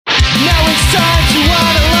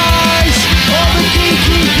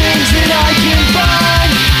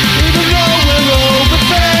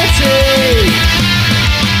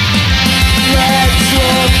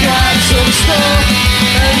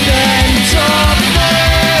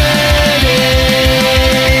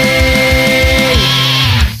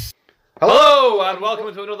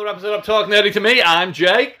Stop Talking Nerdy to Me. I'm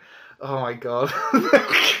Jay. Oh my god.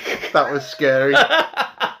 That was scary.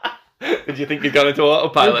 Did you think you'd gone into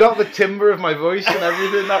autopilot? You got the timbre of my voice and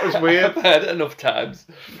everything. That was weird. I've heard it enough times.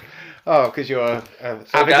 Oh, because you're an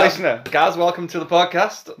avid listener. Guys, welcome to the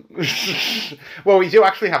podcast. Well, we do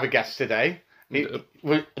actually have a guest today. I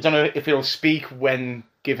don't know if he'll speak when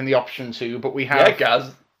given the option to, but we have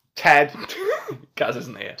Gaz. Ted. Gaz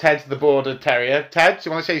isn't here. Ted the Border Terrier. Ted, do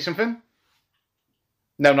you want to say something?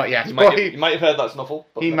 No, not yet. You might have heard that snuffle.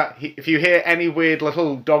 If you hear any weird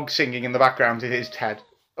little dog singing in the background, it is Ted.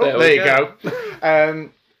 Oh, there you go.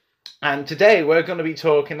 And today we're going to be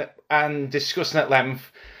talking and discussing at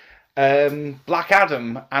length Black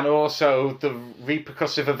Adam and also the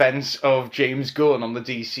repercussive events of James Gunn on the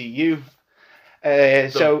DCU.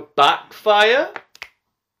 So backfire?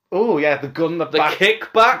 Oh yeah, the gun, the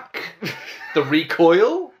kickback, the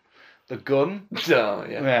recoil, the gun. Oh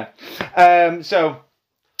yeah. So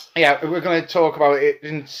yeah, we're going to talk about it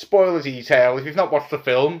in spoiler detail. If you've not watched the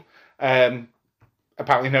film,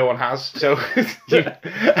 apparently no one has. So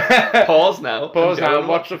pause now.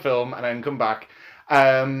 Watch the film, and then come back.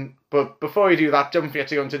 But before you do that, don't forget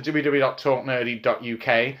to go into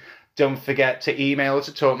www.talknerdy.uk. Don't forget to email us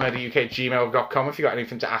at talknerdyuk@gmail.com if you've got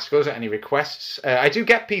anything to ask us or any requests. I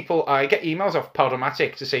get emails off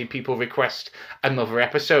Podomatic to say people request another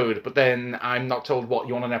episode, but then I'm not told what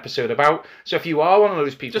you want an episode about. So if you are one of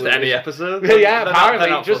those people... Just any episode? Yeah,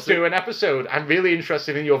 apparently, just do an episode. I'm really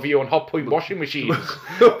interested in your view on hot point washing machines.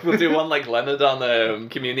 We'll do one like Leonard on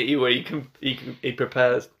Community where he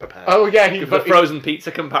prepares. Oh, yeah. The frozen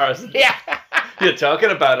pizza comparison. Yeah. You're talking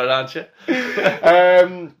about it, aren't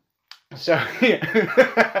you? So,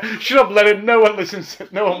 yeah. Shut up, Leonard. No one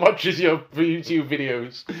watches your YouTube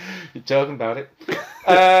videos. You're talking about it.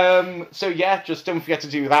 So, yeah, just don't forget to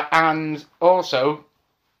do that. And also,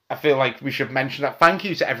 I feel like we should mention that thank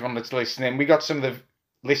you to everyone that's listening. We got some of the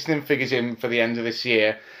listening figures in for the end of this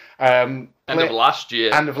year. End of last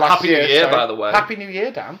year. Happy New Year, by the way. Happy New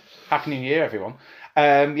Year, Dan. Happy New Year, everyone.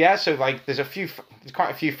 Yeah, so, like, there's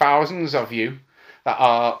quite a few thousands of you that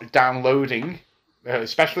are downloading...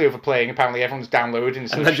 especially over playing. Apparently everyone's downloading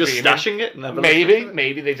and then just stashing it.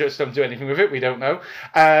 Maybe they just don't do anything with it. We don't know.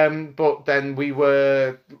 But then we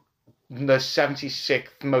were the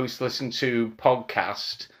 76th most listened to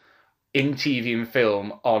podcast in TV and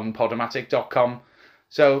film on Podomatic.com.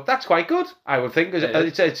 So that's quite good, I would think.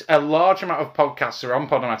 It's a large amount of podcasts are on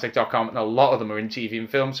Podomatic.com, and a lot of them are in TV and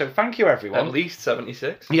film. So thank you, everyone. At least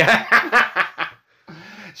 76. Yeah.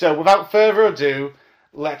 So without further ado,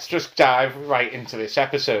 let's just dive right into this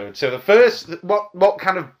episode. So the first, what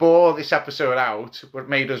kind of bore this episode out, what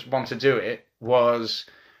made us want to do it, was...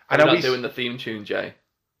 I'm not doing the theme tune, Jay.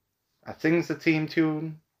 I sings the theme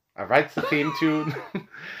tune. I writes the theme tune.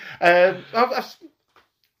 I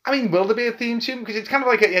mean, will there be a theme tune? Because it's kind of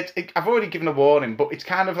like, I've already given a warning, but it's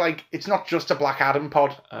kind of like, it's not just a Black Adam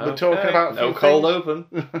pod. Okay. We're talking about... No cold open.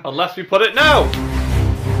 Unless we put it now.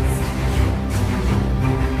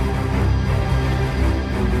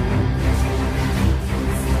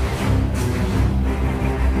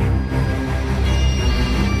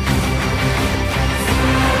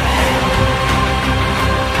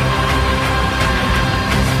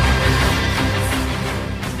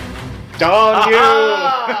 Darn you!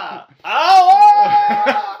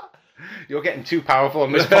 Ow! You're getting too powerful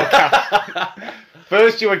on this podcast.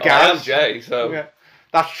 First you were Gaz. I'm Jay, so... Yeah,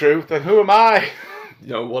 that's true. Then who am I?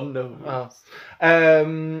 No one knows.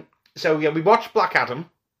 So yeah, we watched Black Adam.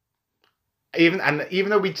 Even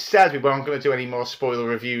though we'd said we weren't going to do any more spoiler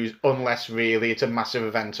reviews unless really it's a massive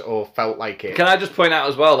event or felt like it. Can I just point out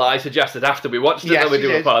as well that I suggested after we watched it that we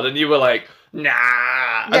do a pod, and you were like, nah.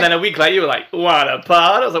 Yeah. And then a week later you were like, what a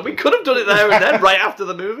pod. I was like, we could have done it there and then, right after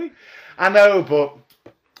the movie. I know, but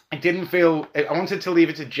I didn't feel... I wanted to leave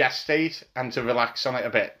it to gestate and to relax on it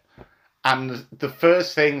a bit. And the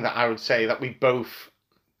first thing that I would say that we both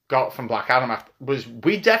got from Black Adam was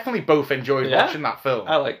we definitely both enjoyed watching that film.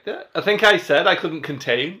 I liked it. I think I said I couldn't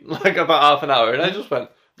contain like about half an hour, and I just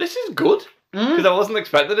went, this is good. Because I wasn't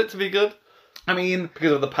expecting it to be good. I mean...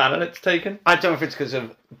 Because of the panning it's taken. I don't know if it's because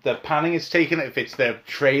of the panning it's taken, if it's the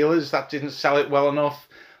trailers that didn't sell it well enough.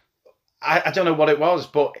 I don't know what it was,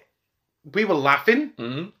 but we were laughing.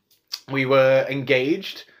 Mm-hmm. We were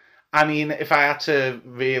engaged. I mean, if I had to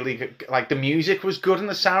really... Like, the music was good in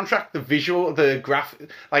the soundtrack, the visual, the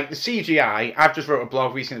graphic... Like, the CGI... I've just wrote a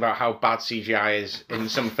blog recently about how bad CGI is in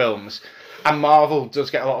some films. And Marvel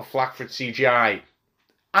does get a lot of flack for its CGI.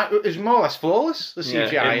 It was more or less flawless, the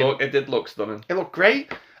CGI. Yeah, it did look stunning. It looked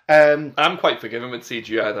great. I'm quite forgiving with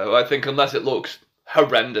CGI, though. I think unless it looks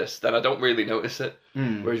horrendous, then I don't really notice it.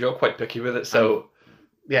 Whereas you're quite picky with it, so...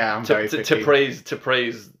 Yeah, I'm very picky. To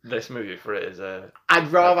praise this movie for it is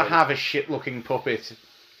I'd rather have a shit-looking puppet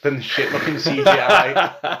than shit-looking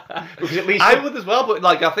CGI. Because at least I would as well, but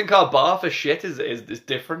like I think our bar for shit is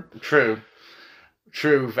different. True,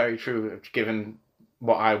 very true. Given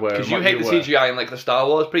what I were, because you hate the CGI in like the Star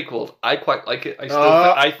Wars prequels. I quite like it.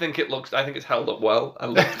 I think it's held up well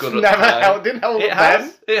and looks good. At Never the time. Didn't hold it up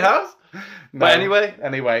has. then. It has. No. But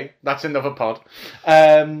anyway, that's another pod.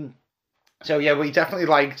 So yeah, we definitely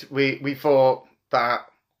liked. We thought that.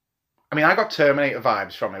 I mean, I got Terminator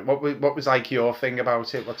vibes from it. What was like your thing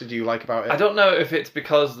about it? What did you like about it? I don't know if it's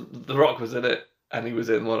because The Rock was in it and he was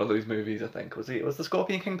in one of those movies. I think was the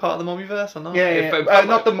Scorpion King part of the Mummyverse or not? Yeah.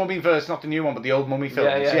 Not the Mummyverse, not the new one, but the old Mummy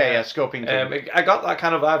films. Yeah. Scorpion King. I got that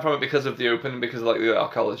kind of vibe from it because of the opening, because of like the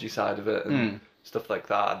archaeology side of it and stuff like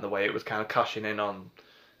that, and the way it was kind of cashing in on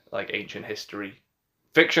like ancient history.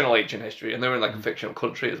 Fictional ancient history, and they were in like a fictional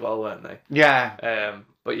country as well, weren't they? Yeah.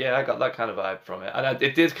 But yeah, I got that kind of vibe from it, and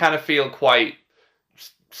it did kind of feel quite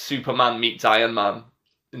Superman meets Iron Man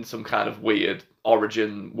in some kind of weird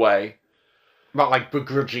origin way. Not like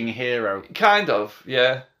begrudging hero. Kind of,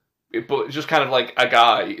 yeah. But just kind of like a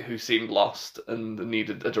guy who seemed lost and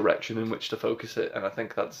needed a direction in which to focus it, and I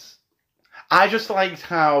think that's. I just liked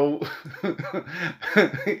how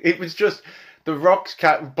it was just. The Rock's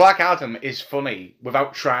Black Adam is funny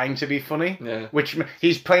without trying to be funny. Yeah. Which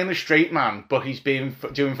he's playing the straight man, but he's doing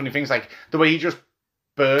funny things like the way he just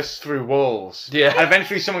bursts through walls. Yeah. And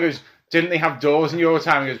eventually someone goes, "Didn't they have doors in your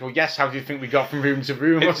time?" He goes, "Well, yes. How do you think we got from room to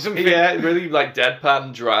room or something?" Yeah, really like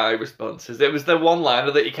deadpan, dry responses. It was the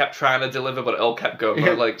one-liner that he kept trying to deliver, but it all kept going.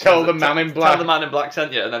 Yeah, like, tell the man in black. Tell the man in black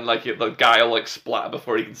sent you, and then like the guy will like splatter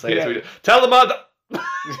before he can say it. So tell the man.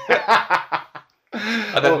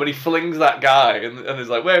 And then when he flings that guy and is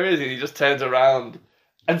like, "Where is he?" he just turns around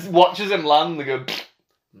and watches him land and go,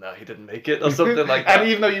 "No, he didn't make it," or something like that. And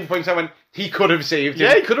even though you point out when he could have saved him.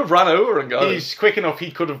 Yeah, he could have ran over and got He's quick enough,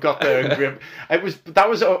 he could have got there and grip. That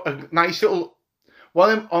was a nice little one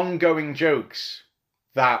of them ongoing jokes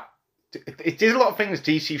that it did a lot of things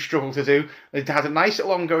DC struggled to do. It had a nice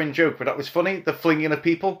little ongoing joke, but that was funny. The flinging of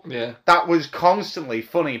people. Yeah. That was constantly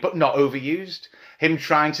funny, but not overused. Him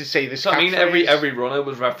trying to say this. So, I mean, every runner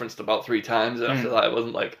was referenced about 3 times, and after that, it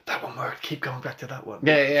wasn't like that one word. Keep going back to that one.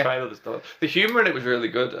 Yeah. Try other stuff. The humor in it was really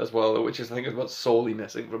good as well, which is I think is what's sorely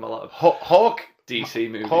missing from a lot of Hawk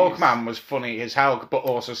DC movies. Hawkman was funny as hell, but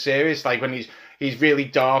also serious. Like when he's really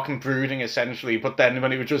dark and brooding, essentially. But then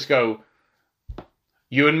when he would just go,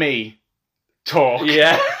 "You and me talk."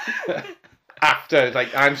 Yeah. After,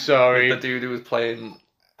 like, I'm sorry. The dude who was playing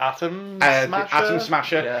Atom Smasher. Atom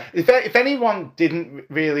Smasher. Yeah. If anyone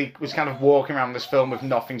was kind of walking around this film with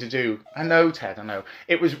nothing to do, I know, Ted, I know.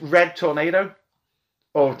 It was Red Tornado.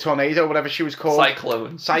 Or Tornado, whatever she was called.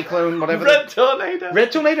 Cyclone, whatever. Red Tornado.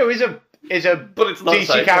 Red Tornado is a but it's not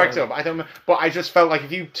DC character. I don't know. But I just felt like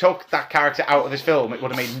if you took that character out of this film, it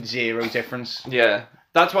would have made zero difference. Yeah.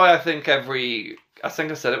 That's why I think I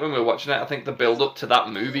said it when we were watching it. I think the build-up to that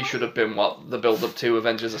movie should have been what the build-up to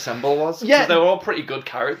Avengers Assemble was. Yeah. They were all pretty good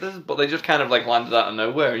characters, but they just kind of like landed out of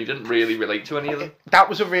nowhere and you didn't really relate to any of them. That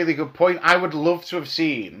was a really good point. I would love to have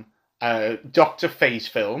seen a Dr. Fate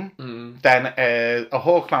film, then a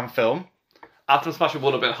Hawkman film. Atom Smasher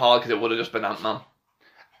would have been hard because it would have just been Ant-Man.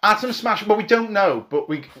 Atom Smasher, well, we don't know, but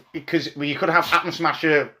because you could have Atom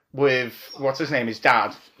Smasher with, what's his name, his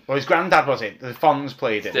dad. Or his granddad, was it? The Fonz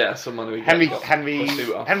played it. Yeah, someone who Henry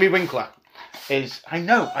Winkler is. I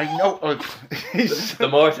know. The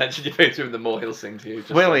more attention you pay to him, the more he'll sing to you.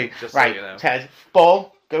 Right, so you know. Ted.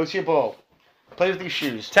 Ball. Go to your ball. Play with these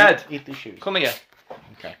shoes. Ted, eat these shoes. Come here.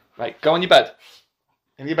 Okay. Right, go on your bed.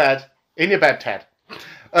 In your bed, Ted.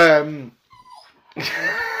 Oh,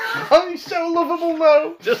 he's so lovable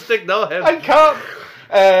though. Just ignore him. I can't.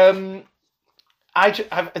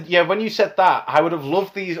 When you said that, I would have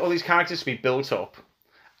loved all these characters to be built up,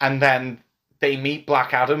 and then they meet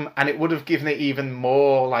Black Adam, and it would have given it even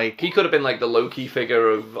more like... He could have been like the Loki figure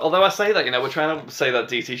of... Although I say that, we're trying to say that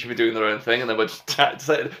DC should be doing their own thing, and then we're just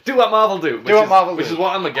say, do what Marvel do. Which is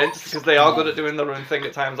what I'm against, because they are good at doing their own thing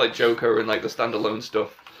at times, like Joker and like the standalone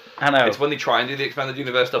stuff. I know. It's when they try and do the expanded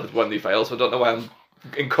universe stuff, it's when they fail, so I don't know why I'm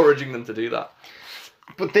encouraging them to do that.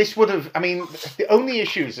 But this would have... I mean, the only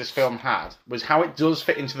issues this film had was how it does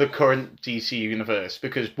fit into the current DC universe.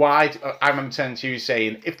 Because I remember turning to you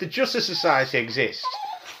saying, if the Justice Society exists,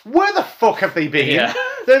 where the fuck have they been? Yeah.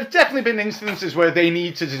 There have definitely been instances where they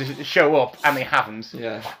need to show up, and they haven't.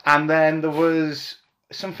 Yeah. And then there was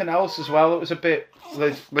something else as well that was a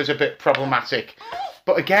bit problematic.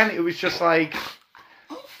 But again, it was just like...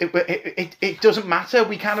 It doesn't matter.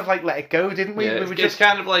 We kind of like let it go, didn't we? Yeah, it's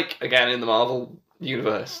kind of like, again, in the Marvel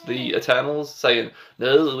universe, the Eternals, saying,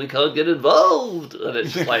 "No, we can't get involved," and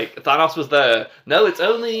it's just like Thanos was there. No, it's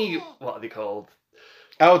only what are they called?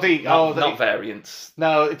 Not variants.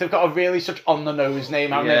 No, they've got a really such on the nose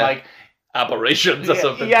name, haven't they? Like aberrations or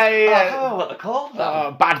something. Yeah. Oh, what are they called?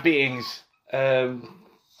 Bad beings.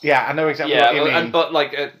 Yeah, I know exactly what you mean. But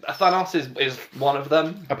like Thanos is one of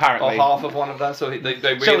them, apparently, or half of one of them. So they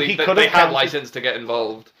really they had license to get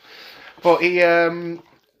involved. But he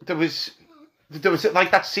there was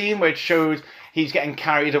like that scene where it showed he's getting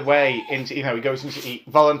carried away into, he goes into, he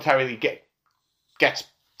voluntarily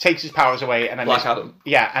takes his powers away, and then Black Adam.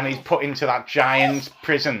 Yeah, and he's put into that giant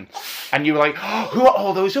prison, and you were like, oh, who are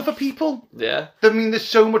all those other people? Yeah, I mean, there's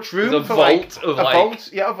so much room for vault.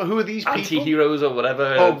 Yeah, who are these people? Anti-heroes or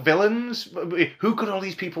whatever. Or villains? Who could all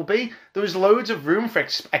these people be? There was loads of room for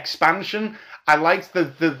expansion. I liked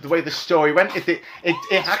the way the story went. It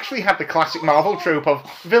actually had the classic Marvel trope of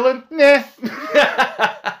villain, meh.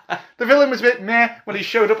 The villain was a bit meh. When he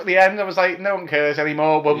showed up at the end, I was like, no one cares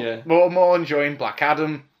anymore. We're more enjoying Black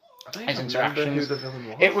Adam. His interactions. Who the villain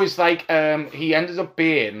was. It was like he ended up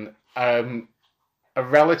being a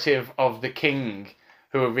relative of the king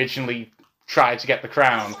who originally tried to get the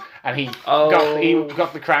crown, and he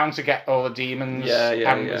got the crown to get all the demons.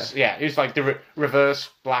 Yeah. He was like the reverse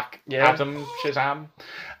Black Adam Shazam.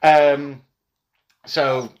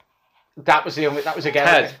 So that was again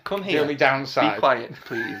Ted, come here. The only downside. Be quiet,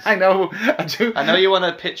 please. I know. I do. I know you want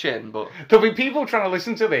to pitch in, but there'll be people trying to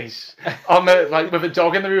listen to this on with a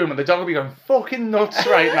dog in the room, and the dog will be going fucking nuts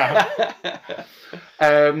right now.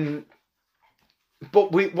 And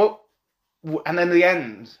then the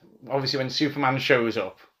end, obviously, when Superman shows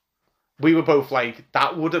up, we were both like,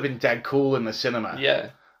 that would have been dead cool in the cinema. Yeah.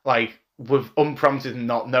 Like, with unprompted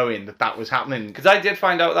not knowing that was happening. Because I did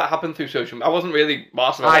find out that happened through social media. I wasn't really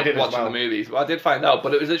watching the movies, but I did find out.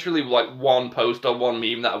 But it was literally like one post or one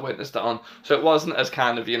meme that I witnessed it on. So it wasn't as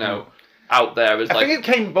kind of, out there as I think it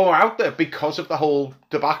came more out there because of the whole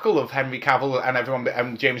debacle of Henry Cavill and everyone,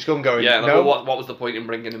 and James Gunn going, no. What was the point in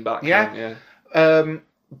bringing him back? Yeah.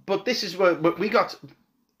 But this is where we got...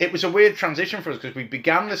 It was a weird transition for us because we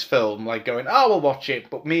began this film like going, oh, we'll watch it.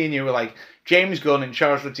 But me and you were like, James Gunn in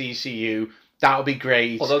charge of DCU, that'll be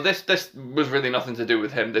great. Although this was really nothing to do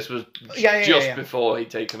with him. This was just before he'd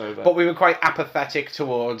taken over. But we were quite apathetic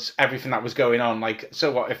towards everything that was going on. Like,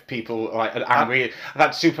 so what if people are angry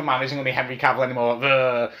that Superman isn't going to be Henry Cavill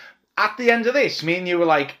anymore? At the end of this, me and you were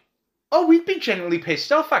like, oh, we'd be genuinely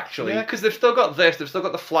pissed off, actually. Yeah, because they've still got this. They've still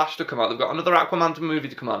got The Flash to come out. They've got another Aquaman movie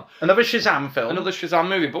to come on. Another Shazam film. Another Shazam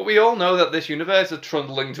movie. But we all know that this universe is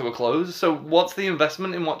trundling to a close. So what's the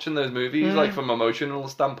investment in watching those movies, like, from an emotional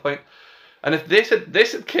standpoint? And if this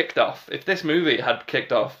had kicked off, if this movie had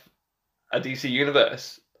kicked off a DC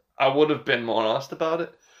universe, I would have been more honest about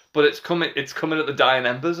it. But it's coming at the dying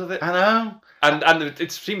embers of it. I know. And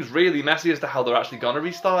it seems really messy as to how they're actually going to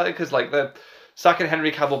restart it, because, like, they're sacking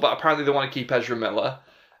Henry Cavill, but apparently they want to keep Ezra Miller,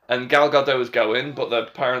 and Gal Gadot is going, but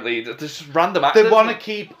there's just random actors. They want to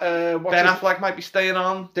keep Ben Affleck might be staying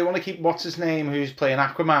on. They want to keep what's his name, who's playing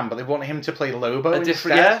Aquaman, but they want him to play Lobo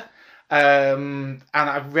instead. Yeah. And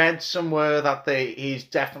I've read somewhere that he's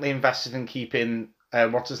definitely invested in keeping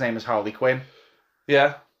what's his name as Harley Quinn.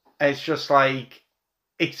 Yeah. It's just like,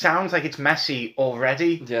 it sounds like it's messy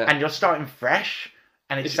already, and you're starting fresh.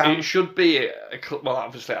 And it should be well,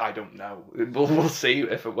 obviously I don't know. We'll see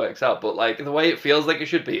if it works out. But like the way it feels like it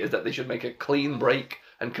should be is that they should make a clean break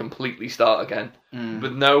and completely start again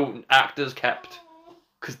with no actors kept,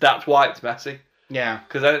 because that's why it's messy. Yeah.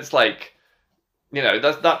 Because then it's like,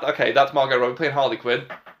 that's Margot Robbie playing Harley Quinn.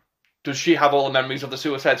 Does she have all the memories of the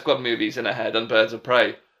Suicide Squad movies in her head and Birds of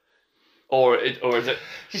Prey, or is it?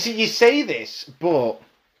 You see, you say this, but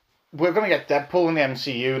we're going to get Deadpool in the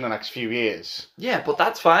MCU in the next few years. Yeah, but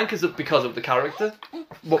that's fine because of the character.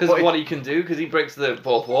 Because of what he can do, because he breaks the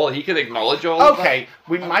fourth wall. He can acknowledge all of that. Okay,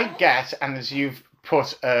 we might get, and as you've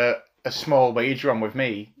put a small wager on with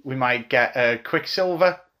me, we might get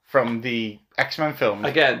Quicksilver from the X-Men film.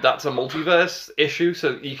 Again, that's a multiverse issue,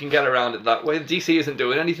 so you can get around it that way. DC isn't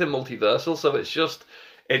doing anything multiversal, so it's just...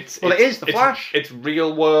 it is The Flash. It's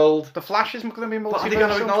real world. The Flash isn't going to be multiversal. But are they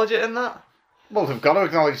going to acknowledge it in that? Well, they've got to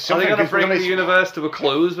acknowledge something. Are they going to bring the universe to a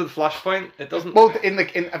close with Flashpoint? It doesn't... Well,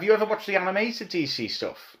 have you ever watched the animated DC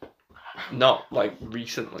stuff? Not, like,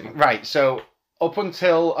 recently. Right, so up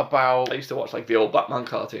until about... I used to watch, like, the old Batman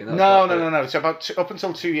cartoon. No. So up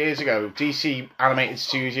until 2 years ago, DC Animated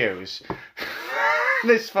Studios...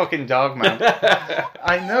 This fucking dog, man.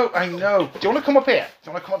 I know. Do you want to come up here?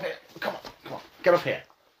 Come on. Get up here.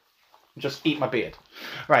 Just eat my beard.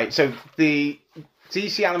 Right, so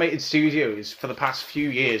DC Animated Studios for the past few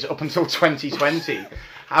years, up until 2020,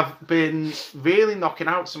 have been really knocking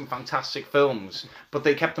out some fantastic films, but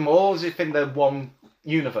they kept them all as if in the one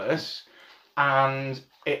universe, and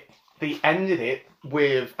they ended it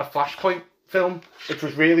with a Flashpoint film, which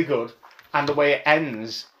was really good, and the way it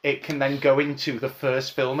ends, it can then go into the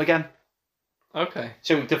first film again. Okay.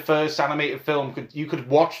 So the first animated film, you could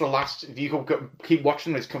watch you could keep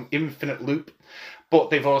watching this infinite loop, but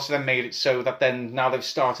they've also then made it so that then now they've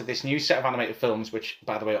started this new set of animated films, which,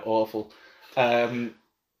 by the way, are awful.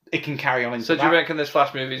 It can carry on into So do you reckon this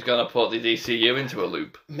Flash movie is going to put the DCU into a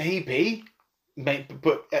loop? Maybe,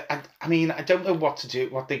 but I mean, I don't know what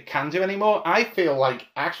they can do anymore. I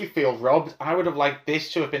actually feel robbed. I would have liked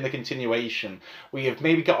this to have been the continuation. We have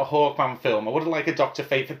maybe got a Hawkman film. I would have liked a Dr.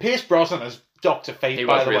 Fate. For Pierce Brosnan as Dr. Fate,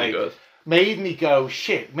 by the way, good. Made me go,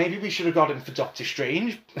 shit, maybe we should have got him for Doctor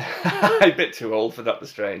Strange. A bit too old for Doctor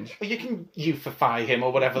Strange. Well, you can eufify him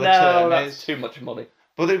or whatever the term that's is. Too much money.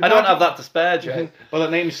 But I don't have that to spare, Jay. Well,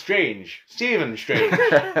 the name's Strange. Stephen Strange.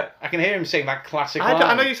 I can hear him saying that classic line.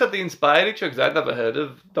 I know you said they inspired each other because I'd never heard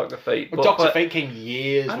of Dr. Fate. Well, Dr. Fate came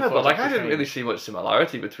years I know, before but I didn't really see much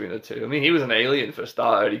similarity between the two. I mean, he was an alien for a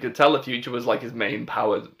start. He could tell the future was like his main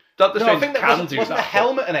power. Dr. Strange I think that wasn't the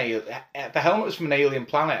helmet an alien. The helmet was from an alien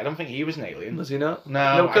planet. I don't think he was an alien. Was he not?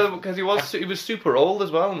 No, because he was super old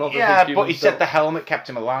as well. Yeah, but he said the helmet kept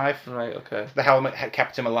him alive. Right. Okay. The helmet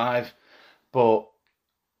kept him alive, but.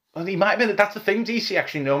 Well, he might have been. That's the thing. DC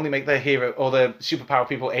actually normally make their hero or the superpower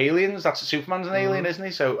people aliens. That's Superman's an alien, isn't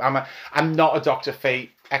he? So I'm not a Dr.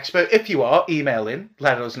 Fate expert. If you are, email in,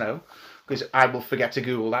 let us know, because I will forget to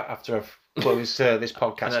Google that after I've closed this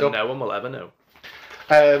podcast and then up. No one will ever know.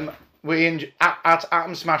 At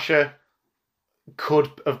Atom Smasher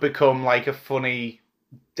could have become like a funny.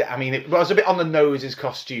 I mean, it was a bit on the nose. His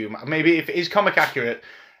costume. Maybe if it is comic accurate,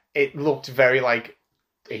 it looked very like.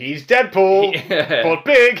 He's Deadpool, but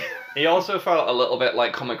big. He also felt a little bit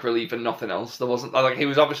like comic relief and nothing else. There wasn't like he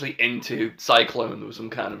was obviously into Cyclone. There was some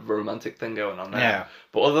kind of romantic thing going on there. Yeah.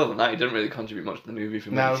 But other than that, he didn't really contribute much to the movie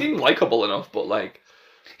for me. No. He seemed likable enough, but like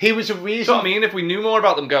he was a reason. You know what I mean? If we knew more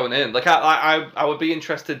about them going in, like I would be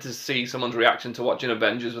interested to see someone's reaction to watching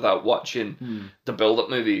Avengers without watching the build-up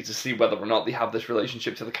movie to see whether or not they have this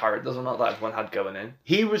relationship to the characters or not that everyone had going in.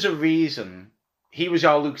 He was a reason. He was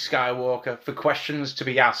our Luke Skywalker for questions to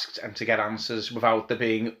be asked and to get answers without there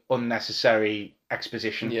being unnecessary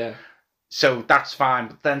exposition. Yeah. So that's fine.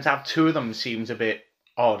 But then to have two of them seems a bit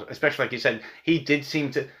odd, especially like you said, he did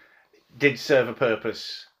serve a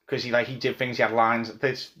purpose because he did things. He had lines.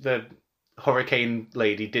 The Hurricane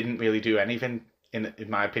lady didn't really do anything in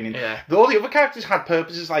my opinion. Yeah. All the other characters had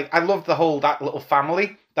purposes. Like I love that little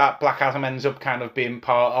family that Black Adam ends up kind of being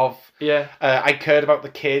part of. Yeah. I cared about the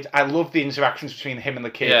kid. I loved the interactions between him and the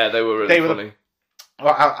kid. Yeah, they were really funny.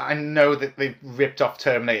 Well, I know that they ripped off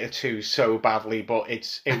Terminator 2 so badly, but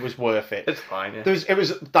it was worth it. It's fine. Yeah. It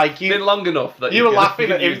was like it's been long enough that you were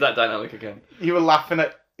laughing at him. Use that dynamic again. You were laughing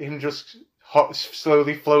at him just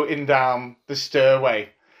slowly floating down the stairway.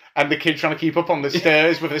 And the kid trying to keep up on the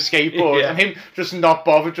stairs with a skateboard, and him just not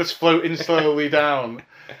bothered, just floating slowly down.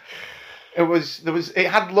 It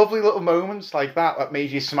had lovely little moments like that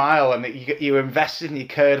made you smile, and that you were invested and you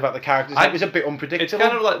cared about the characters. It was a bit unpredictable. It's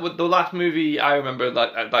kind of like with the last movie I remember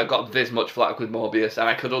that I got this much flack with Morbius, and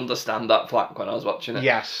I could understand that flack when I was watching it.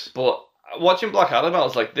 Yes, but watching Black Adam, I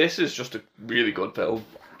was like, this is just a really good film.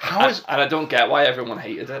 And I don't get why everyone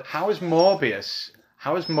hated it. How is Morbius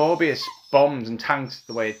bombed and tanked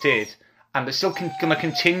the way it did, and they're still going to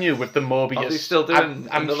continue with the Morbius? Are they still doing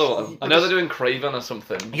another one? I know they're doing Kraven or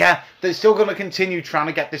something. Yeah, they're still going to continue trying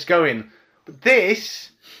to get this going. But this,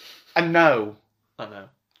 I know.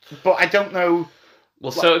 But I don't know.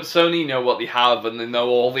 Well, Sony know what they have, and they know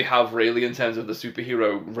all they have really in terms of the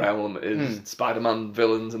superhero realm is Spider-Man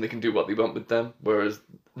villains, and they can do what they want with them. Whereas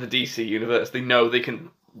the DC universe, they know they can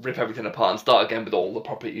rip everything apart and start again with all the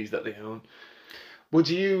properties that they own. Would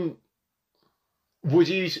you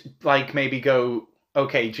like maybe go,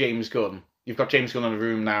 okay, James Gunn, you've got James Gunn in the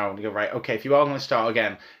room now, and you go, right, okay, if you are going to start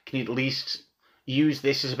again, can you at least use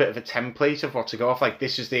this as a bit of a template of what to go off? Like,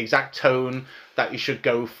 this is the exact tone that you should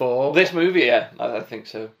go for? This movie, yeah, I think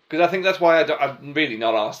so. Because I think that's why I'm really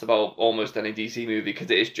not asked about almost any DC movie, because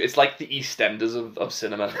it's like the EastEnders of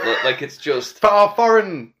cinema. Like, it's just... For our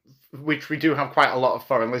foreign... Which we do have quite a lot of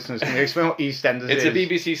foreign listeners. Can you explain what EastEnders is? It's a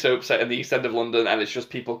BBC soap set in the East End of London, and it's just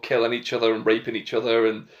people killing each other and raping each other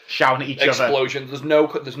and shouting at each explosions. There's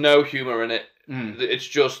no humour in it. It's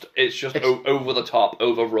just over the top,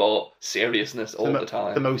 overwrought seriousness all the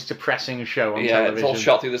time. The most depressing show on television. It's all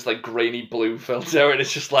shot through this like grainy blue filter, and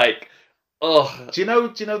it's just like, Oh, do you know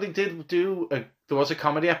they did do there was a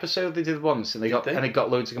comedy episode they did once, and and it got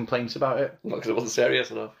loads of complaints about it. Not because it wasn't serious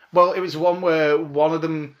enough. Well, it was one where one of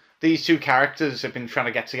them, these two characters have been trying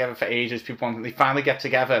to get together for ages. They finally get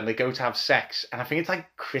together and they go to have sex, and I think it's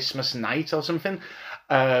like Christmas night or something.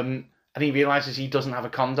 And he realizes he doesn't have a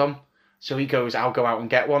condom, so he goes, "I'll go out and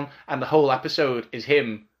get one." And the whole episode is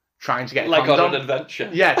him trying to get a condom. Like on an adventure.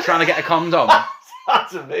 Yeah, trying to get a condom.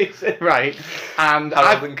 That's amazing. Right. And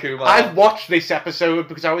I've watched this episode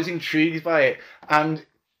because I was intrigued by it. And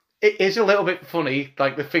it is a little bit funny,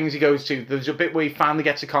 like the things he goes to. There's a bit where he finally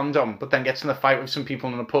gets a condom, but then gets in a fight with some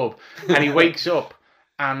people in a pub. And he wakes up,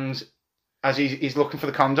 and as he's looking for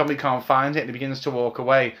the condom, he can't find it, and he begins to walk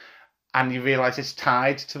away. And you realise it's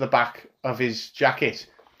tied to the back of his jacket,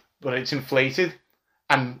 but it's inflated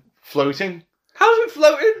and floating. How's it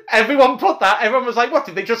floating? Everyone put that. Everyone was like, what,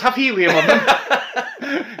 did they just have helium on them?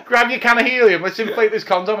 Grab your can of helium, let's inflate this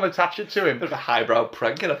condom and attach it to him. There's a highbrow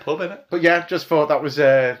prank in a pub, innit? But yeah, just thought that was,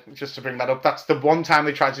 just to bring that up, that's the one time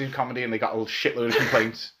they tried to do comedy and they got a shitload of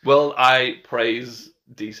complaints. Well, I praise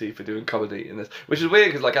DC for doing comedy in this, which is weird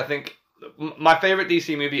because, like, I think my favourite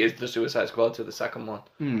DC movie is The Suicide Squad, the second one.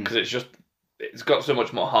 Because it's got so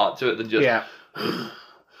much more heart to it than just... Yeah.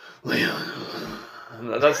 Leon...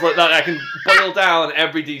 That's like that. I can boil down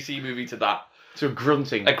every DC movie to that. To a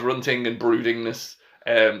grunting and broodingness.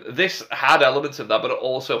 This had elements of that, but it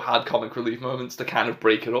also had comic relief moments to kind of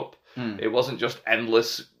break it up. It wasn't just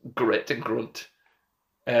endless grit and grunt.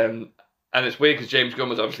 And it's weird because James Gunn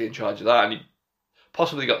was obviously in charge of that, and he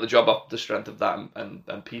possibly got the job off the strength of that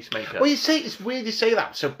and Peacemaker. Well, it's weird you say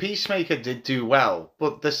that. So Peacemaker did do well,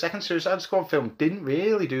 but the second Suicide Squad film didn't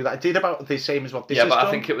really do that. It did about the same as what this is. Yeah, but I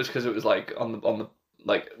think it was because it was like on the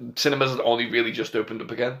like cinemas had only really just opened up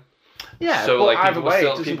again. Yeah, so but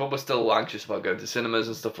like people were still anxious about going to cinemas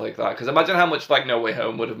and stuff like that. Because imagine how much like No Way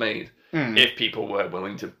Home would have made if people were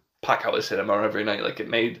willing to pack out a cinema every night. Like it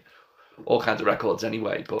made all kinds of records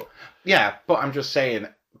anyway. But yeah, but I'm just saying,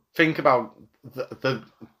 think about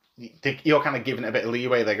you're kind of giving it a bit of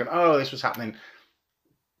leeway. They're going, oh, this was happening.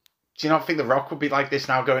 Do you not think The Rock would be like this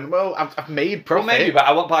now, going, well, I've made profit? Well, maybe, but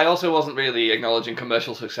I also wasn't really acknowledging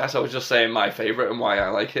commercial success. I was just saying my favourite and why I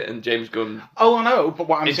like it, and James Gunn... Oh, I know, but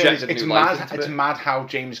what I'm saying is it's mad how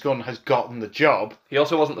James Gunn has gotten the job. He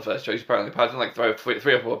also wasn't the first choice, apparently. Apparently, like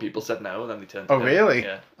three or four people said no, and then they turned to him. Really?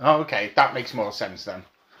 Yeah. Oh, okay, that makes more sense then.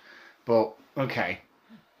 But, okay.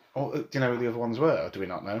 Oh, do you know who the other ones were, or do we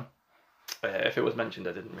not know? If it was mentioned,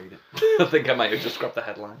 I didn't read it. I think I might have just grabbed the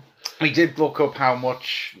headline. We did look up how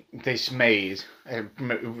much this made.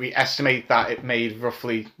 We estimate that it made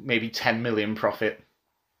roughly maybe 10 million profit,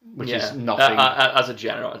 which is nothing. As a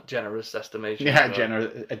generous estimation. Yeah,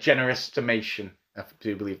 a generous estimation, I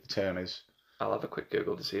do believe the term is. I'll have a quick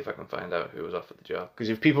Google to see if I can find out who was offered the job. Because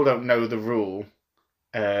if people don't know the rule,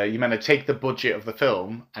 you're meant to take the budget of the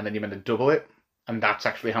film and then you're meant to double it. And that's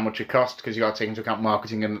actually how much it cost, because you got to take into account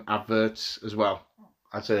marketing and adverts as well.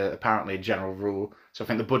 That's apparently a general rule. So I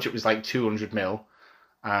think the budget was like 200 mil.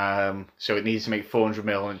 So it needs to make 400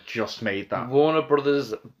 mil, and it just made that. Warner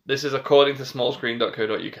Brothers, this is according to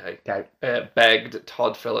smallscreen.co.uk, okay. Begged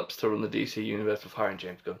Todd Phillips to run the DC universe for hiring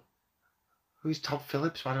James Gunn. Who's Todd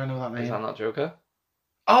Phillips? Why do I know that name? Is that not Joker?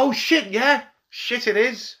 Oh, shit, yeah. Shit, it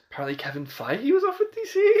is. Apparently Kevin Feige was offered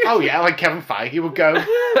DC. Oh, yeah, like Kevin Feige would go.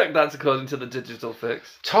 That's according to the Digital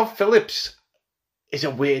Fix. Todd Phillips is a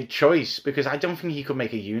weird choice, because I don't think he could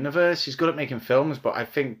make a universe. He's good at making films, but I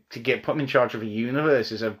think to put him in charge of a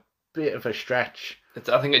universe is a bit of a stretch.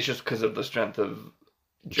 I think it's just because of the strength of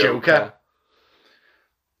Joker.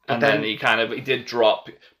 And then he did drop,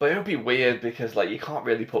 but it would be weird because like you can't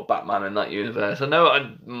really put Batman in that universe. I know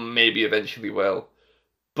I maybe eventually will,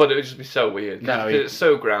 but it would just be so weird. No, it's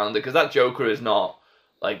so grounded, because that Joker is not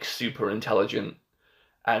like super intelligent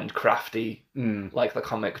and crafty like the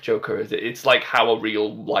comic Joker is. It's like how a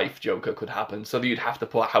real life Joker could happen. So you'd have to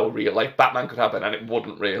put how a real life Batman could happen, and it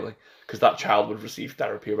wouldn't really, because that child would receive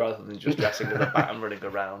therapy rather than just dressing as a bat and running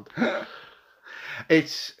around.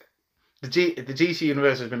 It's the DC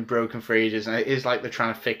universe has been broken for ages, and it is like they're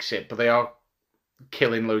trying to fix it, but they are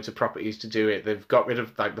killing loads of properties to do it. They've got rid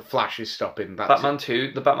of, like, the Flash is stopping. The Batman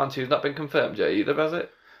 2's not been confirmed yet either, has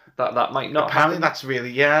it? That might not apparently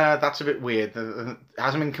happen. That's a bit weird. It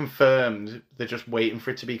hasn't been confirmed. They're just waiting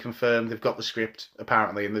for it to be confirmed. They've got the script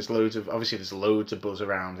apparently, and there's loads of buzz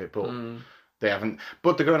around it, but they haven't.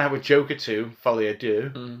 But they're going to have a Joker 2, Folie à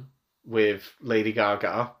Deux, with Lady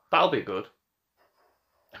Gaga. That'll be good.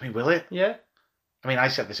 I mean, will it? Yeah. I mean, I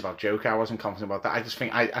said this about Joker. I wasn't confident about that. I just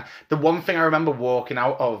think the one thing I remember walking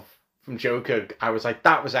out of from Joker, I was like,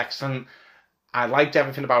 that was excellent. I liked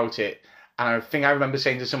everything about it. And I think I remember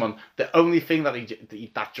saying to someone, the only thing that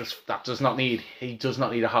he does not need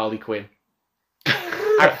a Harley Quinn.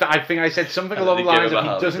 I think I said something along the lines of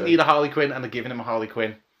he doesn't need a Harley Quinn, and they're giving him a Harley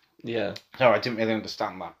Quinn. Yeah. So I didn't really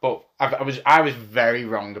understand that, but I was very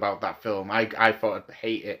wrong about that film. I thought I'd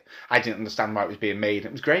hate it. I didn't understand why it was being made.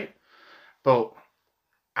 It was great, but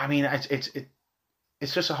I mean, it's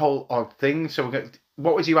just a whole odd thing. So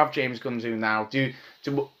what would you have James Gunn do now?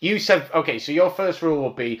 You said okay? So your first rule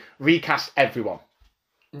would be recast everyone.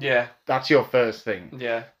 Yeah. That's your first thing.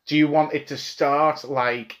 Yeah. Do you want it to start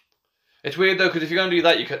like? It's weird though, because if you're going to do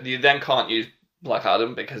that, you then can't use Black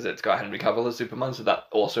Adam because it's got Henry Cavill as Superman, so that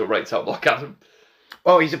also writes out Black Adam.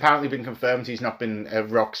 Well, he's apparently been confirmed. He's not been.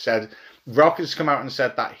 Rock has come out and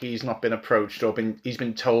said that he's not been approached or he's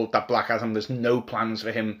been told that Black Adam, there's no plans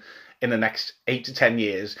for him in the next 8 to 10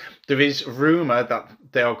 years. There is rumour that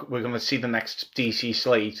we're going to see the next DC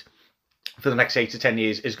slate for the next 8 to 10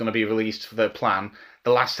 years is going to be released for their plan.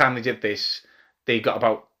 The last time they did this, they got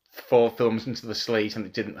about 4 films into the slate and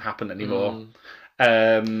it didn't happen anymore.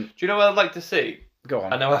 Do you know what I'd like to see? Go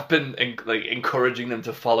on. I know I've been encouraging them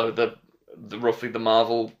to follow the roughly the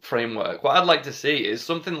Marvel framework. What I'd like to see is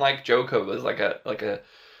something like Joker as like a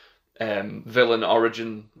villain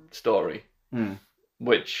origin story,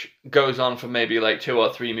 which goes on for maybe like 2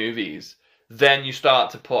 or 3 movies. Then you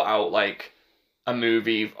start to put out like a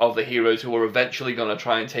movie of the heroes who are eventually going to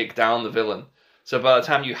try and take down the villain. So by the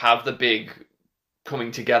time you have the big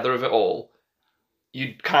coming together of it all,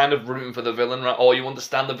 you kind of rooting for the villain, right? Or you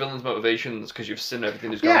understand the villain's motivations because you've seen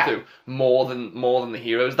everything he's gone through more than the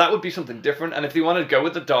heroes. That would be something different. And if they want to go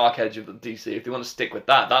with the dark edge of the DC, if they want to stick with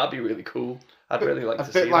that, that'd be really cool. I'd really like to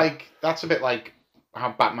see that. That's a bit like how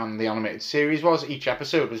Batman the animated series was. Each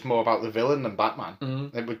episode was more about the villain than Batman.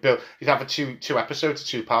 Mm-hmm. It would you'd have a two episodes, a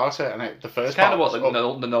 2-parter, and the first kind of what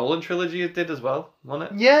the Nolan trilogy did as well,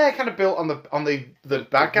 wasn't it? Yeah, it kind of built on the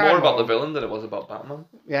bad guy. More about the villain than it was about Batman.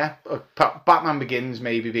 Yeah, Batman Begins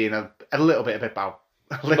maybe being a little bit about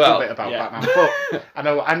Batman, but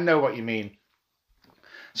I know what you mean.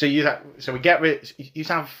 So you'd have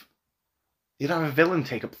a villain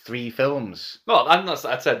take up 3 films. Well,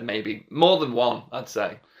 I'd said maybe more than 1. I'd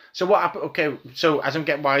say. So what happened? Okay, so I don't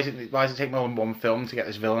get why does it take more than 1 film to get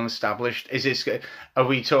this villain established? Are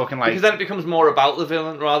we talking like because then it becomes more about the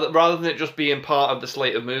villain rather than it just being part of the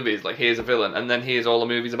slate of movies? Like here's a villain, and then here's all the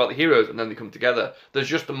movies about the heroes, and then they come together. There's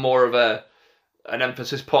just more of an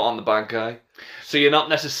emphasis put on the bad guy, so you're not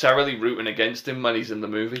necessarily rooting against him when he's in the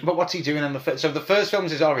movie. But what's he doing in the first? So the first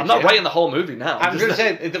film's his origin. I'm not writing the whole movie now. I'm going to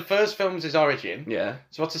say the first film's his origin. Yeah.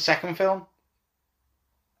 So what's the second film?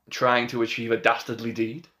 Trying to achieve a dastardly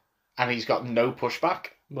deed. And he's got no pushback?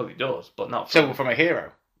 Well, he does, but not from a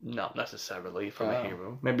hero? Not necessarily from a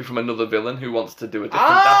hero. Maybe from another villain who wants to do a different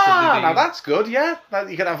dastardly deed. Now that's good, yeah.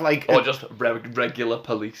 You could have like... Or just regular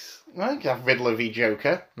police. Well, you could have Riddler v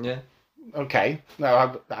Joker. Yeah. Okay.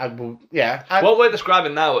 No, I will... Yeah. What we're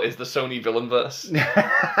describing now is the Sony villainverse.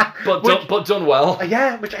 but done well.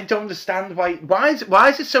 Yeah, which I don't understand. Why is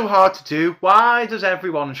it so hard to do? Why does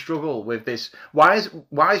everyone struggle with this? Why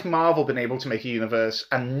has Marvel been able to make a universe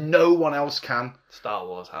and no one else can? Star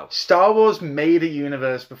Wars have. Star Wars made a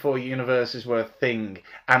universe before universes were a thing.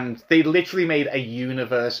 And they literally made a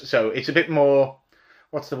universe. So it's a bit more...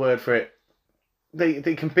 What's the word for it? They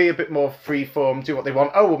can be a bit more freeform, do what they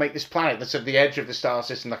want. Oh, we'll make this planet that's at the edge of the star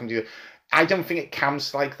system that can do it. I don't think it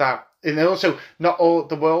camps like that. And also, not all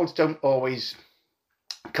the worlds don't always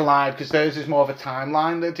collide because theirs is more of a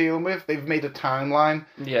timeline they're dealing with. They've made a timeline.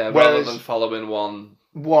 Yeah, rather than following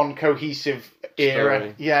one cohesive era.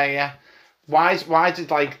 Story. Yeah. Why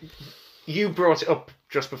did you brought it up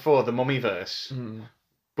just before the Mummyverse,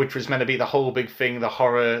 which was meant to be the whole big thing, the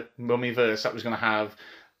horror Mummyverse that was going to have,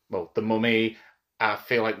 well, the Mummy. I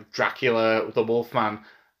feel like Dracula, the Wolfman.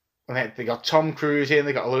 And they got Tom Cruise in,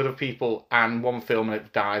 they got a load of people, and one film and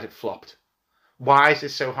it died, it flopped. Why is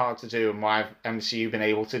this so hard to do, and why have MCU been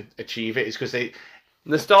able to achieve it? Is because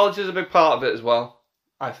nostalgia is a big part of it as well,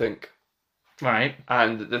 I think. Right.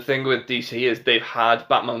 And the thing with DC is they've had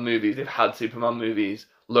Batman movies, they've had Superman movies,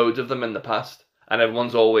 loads of them in the past, and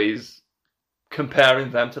everyone's always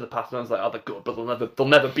comparing them to the past, and it's like, oh, they're good, but they'll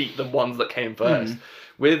never beat the ones that came first.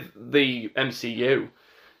 With the MCU,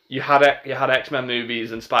 you had X-Men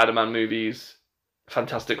movies and Spider-Man movies,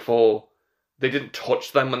 Fantastic Four. They didn't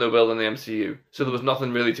touch them when they were building the MCU, so there was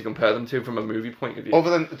nothing really to compare them to from a movie point of view.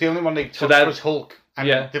 Other than the only one they touched was Hulk,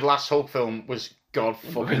 and the last Hulk film was god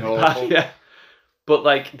fucking awful. Yeah. But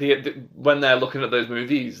when they're looking at those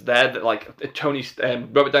movies, they're like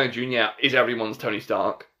Robert Downey Jr. is everyone's Tony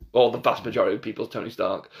Stark, or the vast majority of people's Tony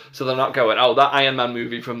Stark. So they're not going, oh, that Iron Man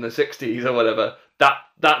movie from the 60s or whatever,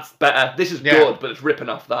 that's better. This is good, but it's ripping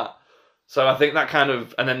off that. So I think that kind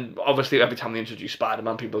of, and then obviously every time they introduce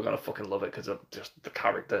Spider-Man, people are gonna fucking love it because of just the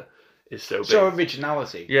character is so big. So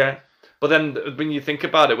originality. Yeah. But then when you think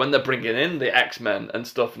about it, when they're bringing in the X-Men and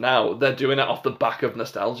stuff now, they're doing it off the back of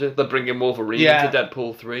nostalgia. They're bringing Wolverine to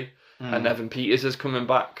Deadpool 3, and Evan Peters is coming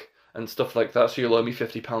back and stuff like that. So you'll owe me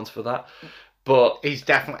 £50 for that. But he's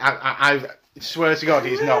definitely. I swear to God,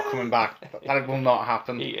 he's not coming back. That will not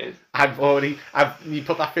happen. He is. You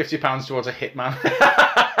put that £50 towards a hitman.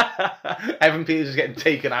 Evan Peters is getting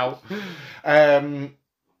taken out.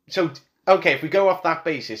 So okay, if we go off that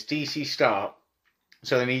basis, DC start.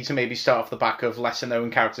 So they need to maybe start off the back of lesser known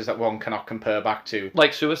characters that one cannot compare back to.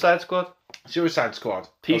 Like Suicide Squad? Suicide Squad.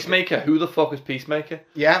 Peacemaker. Okay. Who the fuck is Peacemaker?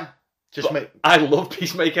 Yeah. I love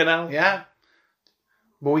Peacemaker now. Yeah.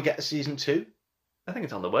 Will we get a season 2? I think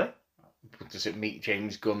it's on the way. Does it meet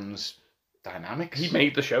James Gunn's dynamics? He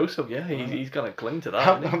made the show, so yeah, he's going to cling to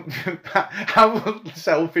that. How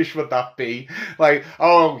selfish would that be? Like,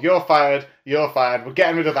 oh, you're fired. We're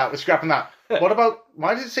getting rid of that. We're scrapping that. What about,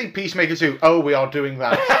 why did it say Peacemaker 2? Oh, we are doing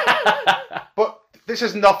that. But this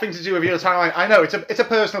has nothing to do with your timeline. I know, it's a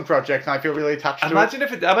personal project and I feel really attached to it. Imagine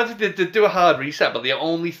if they did do a hard reset, but the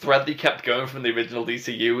only thread they kept going from the original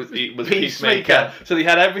DCU was Peacemaker. So they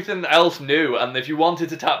had everything else new, and if you wanted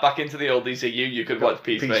to tap back into the old DCU, you could watch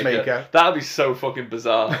Peacemaker. That would be so fucking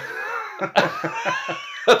bizarre.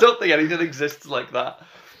 I don't think anything exists like that.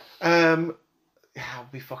 Yeah, it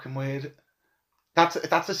would be fucking weird. That's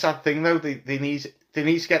a sad thing though. They need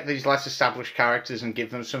to get these less established characters and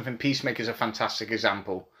give them something. Peacemaker's a fantastic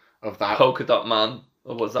example of that. Polka Dot Man.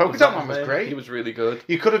 Polka Dot Man was great. He was really good.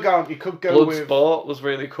 You could go with Bloodsport was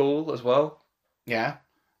really cool as well. Yeah,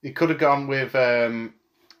 you could have gone with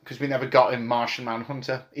because we never got him Martian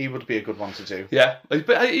Manhunter. He would be a good one to do. Yeah,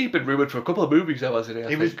 he'd been rumoured for a couple of movies though, hasn't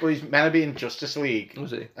he? He's meant to be in Justice League. Was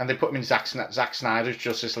he? And they put him in Zack Snyder's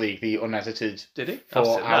Justice League, the unedited. Did he?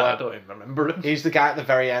 I don't even remember him. He's the guy at the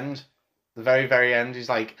very end. The very, very end. He's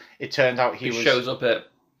like, it turned out he shows up at.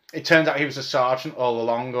 It turned out he was a sergeant all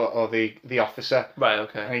along, or the officer. Right.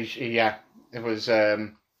 Okay. And it was. I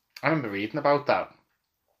remember reading about that.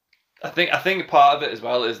 I think part of it as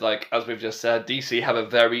well is, like, as we've just said, DC have a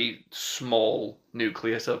very small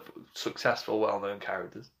nucleus of successful, well-known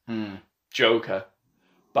characters. Joker,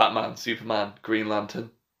 Batman, Superman, Green Lantern.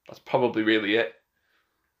 That's probably really it.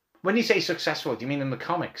 When you say successful, do you mean in the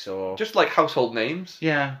comics or just like household names?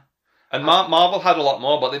 Yeah. And Marvel had a lot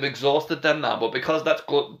more, but they've exhausted them now. But because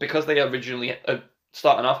they originally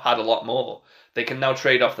starting off had a lot more, they can now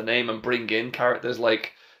trade off the name and bring in characters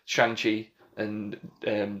like Shang-Chi and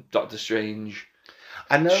Doctor Strange,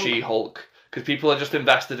 She-Hulk, because people are just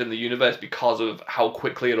invested in the universe because of how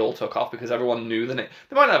quickly it all took off, because everyone knew the name.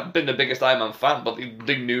 They might not have been the biggest Iron Man fan, but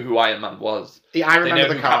they knew who Iron Man was. I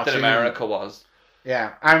remember who Captain America was.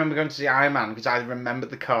 Yeah, I remember going to see Iron Man because I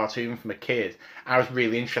remembered the cartoon from a kid. I was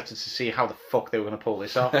really interested to see how the fuck they were going to pull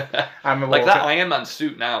this off. I remember like that Iron Man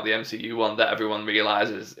suit now, the MCU one that everyone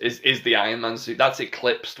realizes is the Iron Man suit. That's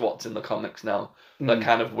eclipsed what's in the comics now. That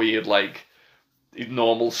kind of weird, like,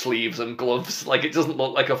 normal sleeves and gloves. Like, it doesn't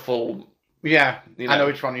look like a full... Yeah, I know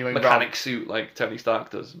which one you mean. Mechanic suit like Tony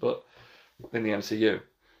Stark does, but in the MCU.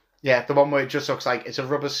 Yeah, the one where it just looks like it's a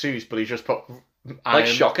rubber suit, but he just put... Like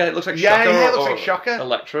Shocker? It looks like Shocker. Yeah, it looks like Shocker.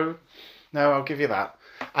 Electro. No, I'll give you that.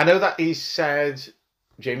 I know that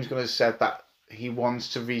James Gunn has said that he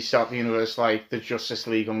wants to restart the universe like the Justice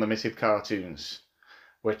League Unlimited cartoons.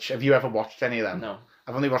 Which, have you ever watched any of them? No.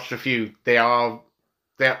 I've only watched a few. DC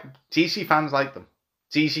fans like them.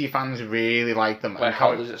 DC fans really like them. Wait,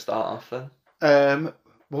 how does it start off then?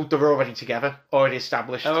 Well, they're already together, already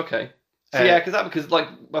established. Oh, okay. So because like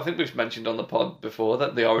I think we've mentioned on the pod before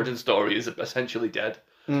that the origin story is essentially dead.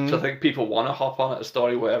 So I think people want to hop on at a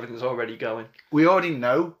story where everything's already going. We already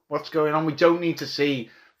know what's going on. We don't need to see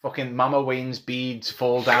fucking Mama Wayne's beads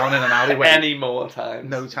fall down in an alleyway any more times.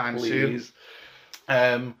 No time soon.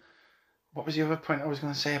 What was the other point I was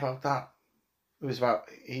going to say about that? It was about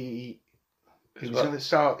he was going to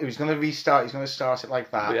start. He was going to restart. He's going to start it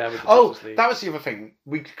like that. Yeah, that was the other thing.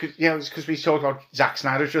 It was because we talked about Zack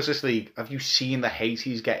Snyder's Justice League. Have you seen the hate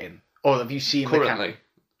he's getting, or have you seen currently?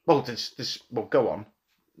 Well, this. Well, go on.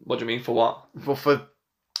 What do you mean for what? Well, for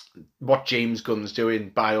what James Gunn's doing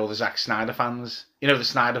by all the Zack Snyder fans. You know, the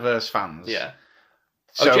Snyderverse fans. Yeah.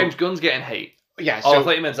 So James Gunn's getting hate. Yeah. So I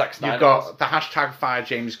thought you meant Zack Snyder. You've got the hashtag Fire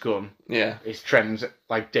James Gunn. Yeah. It trends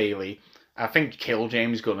like daily. I think Kill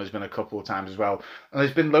James Gunn has been a couple of times as well. And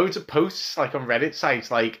there's been loads of posts like on Reddit sites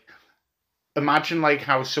like, imagine like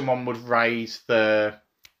how someone would write the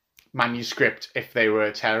manuscript if they were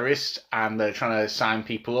a terrorist and they're trying to sign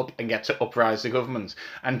people up and get to uprise the government,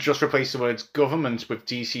 and just replace the words government with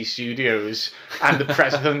DC Studios and the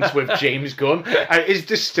president with James Gunn. It's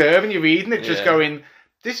disturbing. You're reading it just going,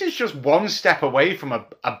 this is just one step away from a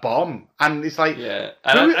bomb, and it's like,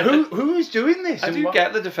 who is doing this? I do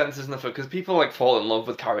get the defenses in the book, because people like fall in love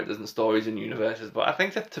with characters and stories and universes, but I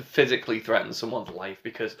think that to physically threaten someone's life,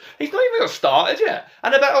 because he's not even got started yet,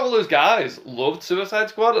 and I bet all those guys loved Suicide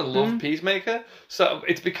Squad and loved Peacemaker, so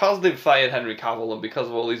it's because they've fired Henry Cavill and because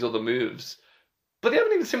of all these other moves, but they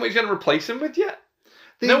haven't even seen what he's going to replace him with yet.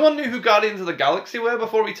 No one knew who Guardians of the Galaxy were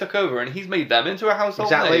before he took over, and he's made them into a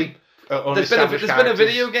household name. There's been a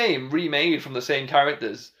video game remade from the same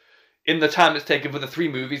characters in the time it's taken for the 3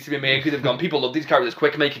 movies to be made, because they've gone, people love these characters,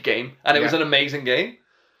 quick, make a game. And it was an amazing game.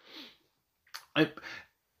 Do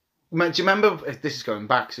you remember, this is going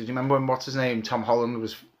back, so do you remember when, what's his name, Tom Holland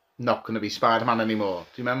was not going to be Spider-Man anymore?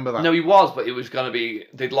 Do you remember that? No, he was, but it was going to be,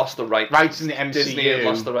 they'd lost the rights. Rights in the MCU. Disney had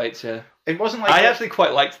lost the rights, yeah. It wasn't like... I actually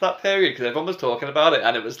quite liked that period, because everyone was talking about it,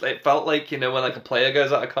 and it felt like, when like a player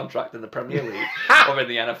goes out of contract in the Premier League, or in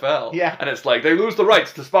the NFL, and it's like, they lose the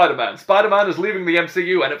rights to Spider-Man. Spider-Man is leaving the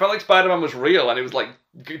MCU, and it felt like Spider-Man was real, and it was like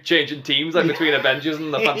changing teams, like between Avengers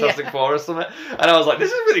and the Fantastic Four or something, and I was like,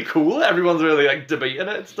 this is really cool, everyone's really like debating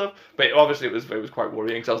it and stuff, but obviously it was quite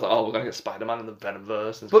worrying, because I was like, oh, we're going to get Spider-Man in the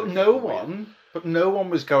Venomverse. But no one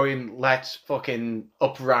was going, let's fucking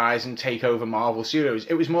uprise and take over Marvel Studios.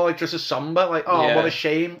 It was more like just a somber, like, what a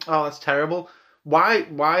shame. Oh, that's terrible. Why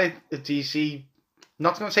the DC...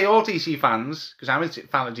 Not going to say all DC fans, because I'm a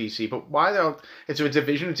fan of DC, but why it's a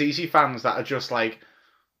division of DC fans that are just like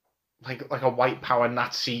a white power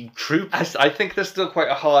Nazi troop. I think there's still quite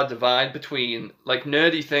a hard divide between like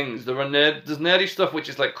nerdy things. There's nerdy stuff which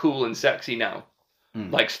is like cool and sexy now,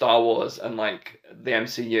 like Star Wars and like the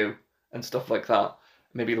MCU. And stuff like that,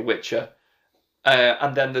 maybe The Witcher,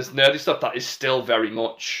 and then there's nerdy stuff that is still very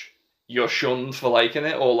much you're shunned for liking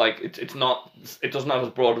it, or like it doesn't have as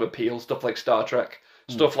broad of appeal. Stuff like Star Trek,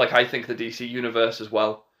 stuff like I think the DC universe as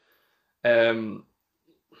well.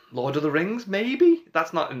 Lord of the Rings, maybe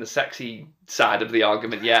that's not in the sexy side of the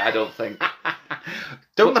argument yet. I don't think.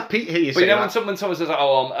 Don't let Pete hear you say that. When someone says,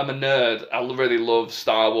 "Oh, I'm a nerd. I really love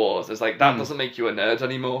Star Wars," it's like that doesn't make you a nerd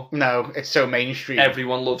anymore. No, it's so mainstream.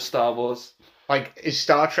 Everyone loves Star Wars. Like, is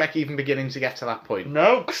Star Trek even beginning to get to that point?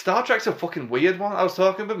 No, Star Trek's a fucking weird one. I was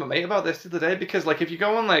talking with my mate about this the other day, because like if you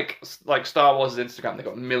go on like Star Wars' Instagram, they've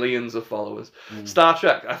got millions of followers. Star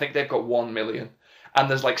Trek, I think they've got 1 million. And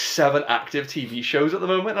there's like 7 active TV shows at the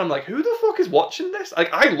moment. And I'm like, who the fuck is watching this?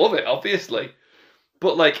 Like, I love it, obviously.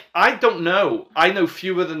 But like, I don't know. I know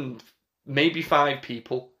fewer than maybe 5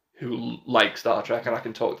 people who like Star Trek and I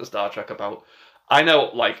can talk to Star Trek about. I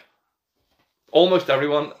know like almost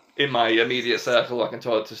everyone in my immediate circle I can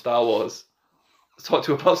talk to Star Wars. Talk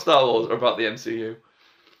to about Star Wars or about the MCU.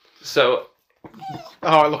 So...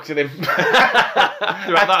 Oh, I looked at him.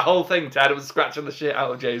 Throughout that whole thing, Ted was scratching the shit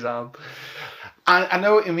out of Jay's arm. I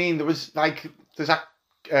know what you mean. There's that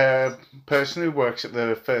person who works at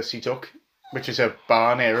the First He Took, which is a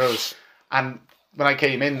bar near us. And when I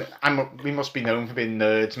came in, we must be known for being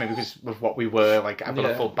nerds, maybe because of what we were. Like, I've got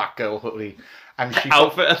a full Batgirl hoodie. And she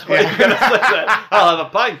outfit. I'll have a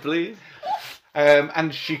pint, please.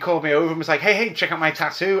 And she called me over and was like, hey, check out my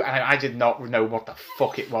tattoo. And I did not know what the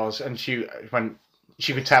fuck it was. And she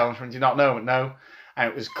could tell, and she went, do you not know? No. And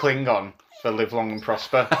it was Klingon for Live Long and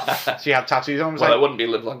Prosper. She had tattoos on. Well, it wouldn't be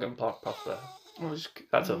Live Long and Prosper.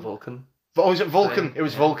 That's a Vulcan. Oh, was it Vulcan? It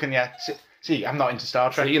was Vulcan, yeah. See, I'm not into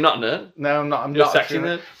Star Trek. So you're not a nerd? No, I'm not. You're a sexy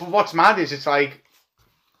nerd? But what's mad is it's like,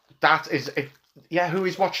 who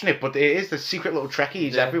is watching it? But it is the secret little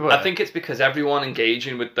Trekkies everywhere. I think it's because everyone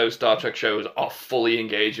engaging with those Star Trek shows are fully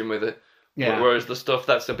engaging with it. Yeah. Whereas the stuff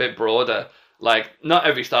that's a bit broader, like, not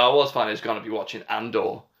every Star Wars fan is going to be watching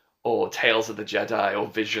Andor or Tales of the Jedi or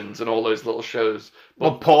Visions and all those little shows.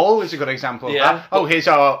 Well, Paul is a good example of that. Oh, here's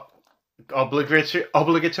our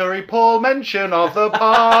obligatory Paul mention of the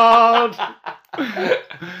pod.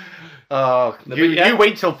 You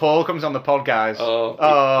wait till Paul comes on the pod, guys.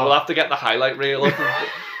 We'll have to get the highlight reel up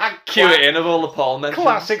and cue it in of all the Paul mentions.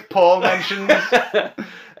 Classic Paul mentions.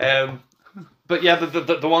 But yeah,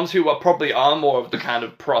 the ones who are more of the kind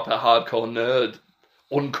of proper hardcore nerd,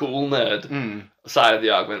 uncool nerd side of the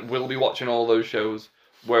argument will be watching all those shows,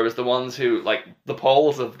 whereas the ones who, like, the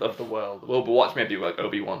Pauls of the world will be watching maybe like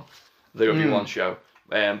Obi-Wan, the Obi-Wan show.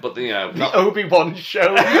 But the Obi-Wan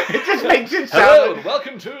show. It just makes it sound. Hello, and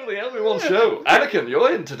welcome to the Obi-Wan show. Anakin,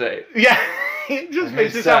 you're in today. Yeah, it just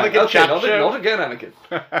makes it sound like a chat show. Not again,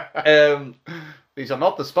 Anakin. These are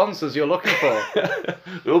not the sponsors you're looking for.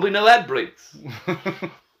 There will be no ad breaks.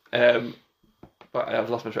 But I've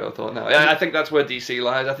lost my train of thought now. I think that's where DC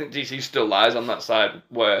lies. I think DC still lies on that side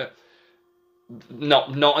where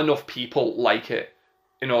not enough people like it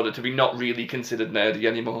in order to be not really considered nerdy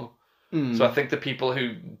anymore. So I think the people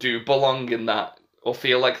who do belong in that, or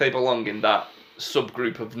feel like they belong in that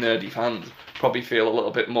subgroup of nerdy fans, probably feel a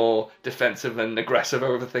little bit more defensive and aggressive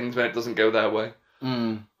over things when it doesn't go their way.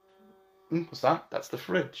 What's that? That's the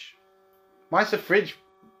fridge. Why is the fridge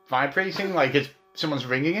vibrating like it's someone's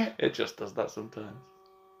ringing it? It just does that sometimes.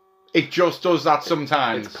 It just does that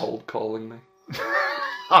sometimes. It's cold calling me.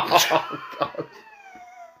 Oh, God.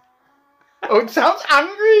 Oh, it sounds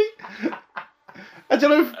angry. I don't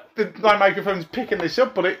know if my microphone's picking this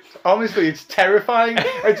up, but honestly, it's terrifying.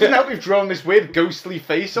 It doesn't help you've drawn this weird ghostly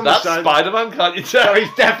face on the side. That's Spider-Man, can't you tell? No,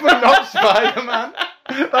 he's definitely not Spider-Man.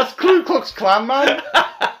 That's Ku Klux Klan Man.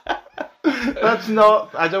 That's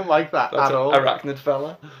not... I don't like that at all. Arachnid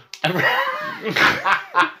fella.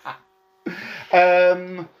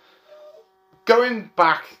 Going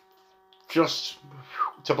back just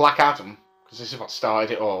to Black Adam, because this is what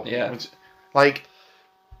started it all. Yeah. Like,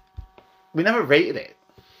 we never rated it.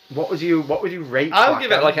 What would you rate? I'll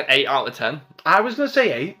give it like an 8 out of 10. I was gonna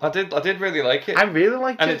say 8. I did really like it. I really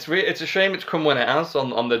liked it, and it's a shame it's come when it has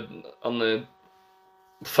on the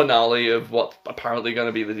finale of what's apparently going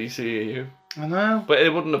to be the DCEU. I know, but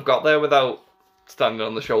it wouldn't have got there without standing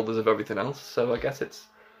on the shoulders of everything else. So I guess it's.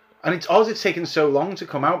 And it's odd it's taken so long to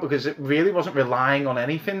come out because it really wasn't relying on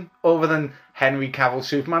anything other than Henry Cavill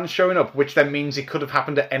Superman showing up, which then means it could have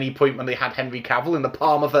happened at any point when they had Henry Cavill in the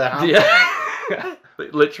palm of their hand. Yeah,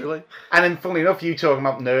 literally. And then, funnily enough, you talking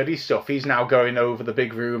about nerdy stuff, he's now going over the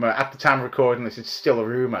big rumour. At the time of recording this, it's still a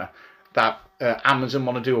rumour that Amazon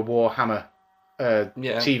want to do a Warhammer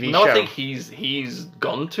TV show. No, I think he's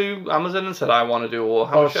gone to Amazon and said, I want to do a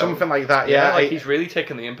Warhammer show. Or something like that, yeah. Like he's really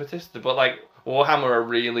taken the impetus. But like Warhammer are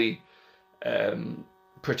really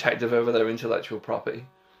protective over their intellectual property.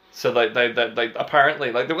 So they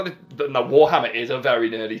apparently like Warhammer is a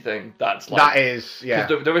very nerdy thing. That's like that is, yeah.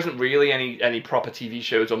 There isn't really any proper TV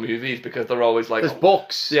shows or movies because they're always like there's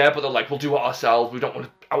books. Yeah, but they're like we'll do it ourselves. We don't want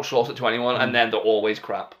to outsource it to anyone, and then they're always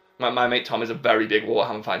crap. My mate Tom is a very big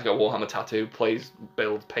Warhammer fan. He's got a Warhammer tattoo, plays,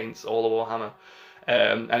 builds, paints all the Warhammer.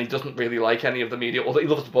 And he doesn't really like any of the media, although he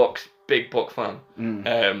loves the books, big book fan.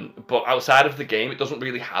 But outside of the game, it doesn't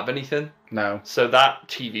really have anything. No. So that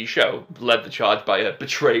TV show, led the charge by a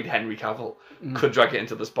betrayed Henry Cavill, could drag it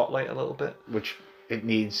into the spotlight a little bit. Which it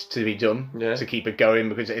needs to be done to keep it going,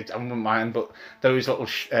 because I wouldn't mind, but those little...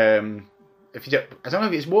 if you I don't know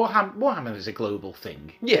if it's Warhammer is a global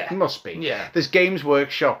thing. Yeah. It must be. Yeah. There's Games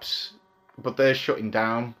Workshops, but they're shutting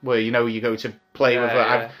down, where, you go to play with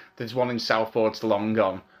it. There's one in Southport, it's long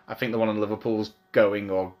gone. I think the one in Liverpool's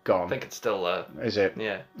going or gone. I think it's still there. Is it?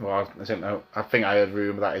 Yeah. Well, I don't know. I think I heard a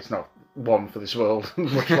rumour that it's not one for this world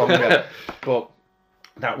much longer. But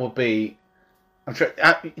that will be...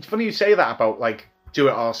 it's funny you say that about, like, do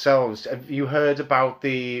it ourselves. Have you heard about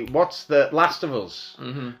the Last of Us?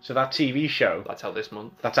 Mm-hmm. So that TV show. That's out this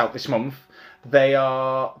month. They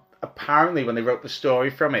are... Apparently, when they wrote the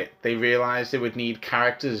story from it, they realised they would need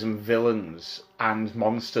characters and villains and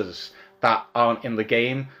monsters that aren't in the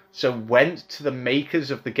game. So went to the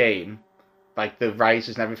makers of the game, like the writers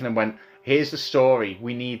and everything, and went, here's the story.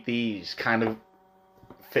 We need these kind of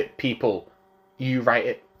fit people. You write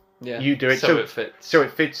it. Yeah. You do it. So it fits. So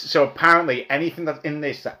it fits. So apparently, anything that's in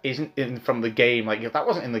this that isn't in from the game, like if that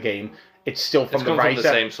wasn't in the game, it's still from the writer. From the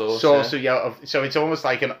same source. So it's almost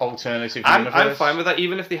like an alternative universe. I'm fine with that.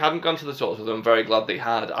 Even if they hadn't gone to the source of them, I'm very glad they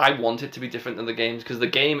had. I want it to be different than the games, because the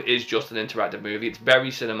game is just an interactive movie. It's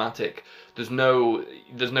very cinematic. There's no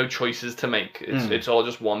choices to make. It's all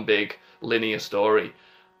just one big linear story.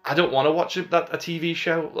 I don't want to watch a TV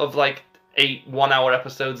show of like 8 1-hour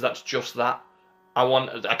episodes that's just that. I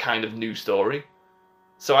want a kind of new story.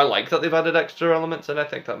 So I like that they've added extra elements, and I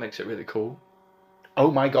think that makes it really cool. Oh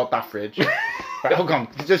my god, that fridge. Right, hold on.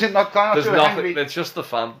 Does it not go There's nothing. It's just the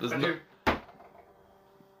fan. There's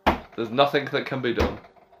nothing that can be done.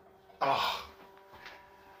 Oh.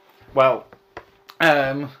 Well,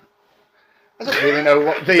 I don't really know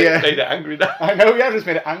what the... made it angry now. I know, yeah, just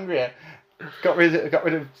made it angrier. Got rid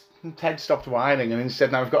of... Ted stopped whining, and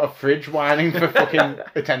instead now we've got a fridge whining for fucking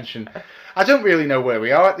attention. I don't really know where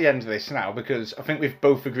we are at the end of this now, because I think we've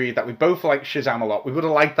both agreed that we both like Shazam a lot. We would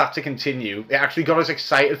have liked that to continue. It actually got us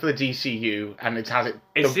excited for the DCU, and it has it...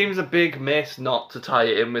 It seems a big miss not to tie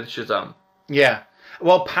it in with Shazam. Yeah.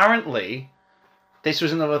 Well, apparently, this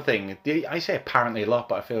was another thing. I say apparently a lot,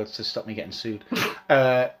 but I feel it's to stop me getting sued.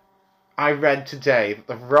 I read today that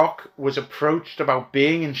The Rock was approached about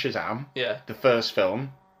being in Shazam, yeah, the first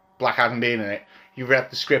film, Black Adam being in it. He read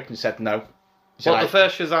the script and said no. Well, the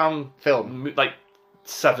first Shazam film, like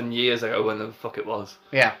 7 years ago, when the fuck it was.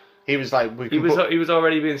 Yeah, he was like, he was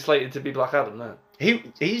already being slated to be Black Adam then.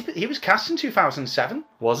 He was cast in 2007.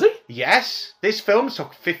 Was he? Yes. This film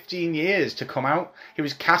took 15 years to come out. He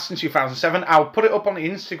was cast in 2007. I'll put it up on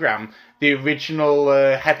Instagram, the original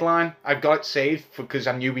headline. I've got it saved because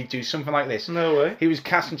I knew we'd do something like this. No way. He was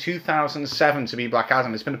cast in 2007 to be Black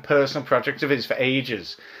Adam. It's been a personal project of his for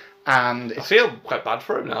ages. And I feel quite bad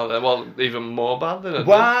for him now. Well, even more bad than it.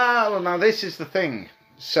 Well, now this is the thing.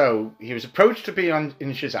 So he was approached to be in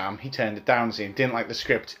Shazam. He turned it down, saying he didn't like the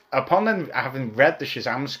script. Upon then having read the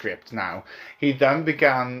Shazam script now, he then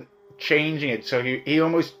began changing it. So he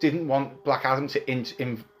almost didn't want Black Adam to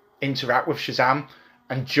interact with Shazam,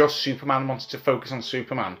 and just Superman, wanted to focus on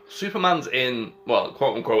Superman. Superman's in, well,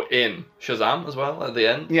 quote unquote, in Shazam as well at the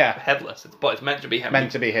end. Yeah. Headless. But it's meant to be him.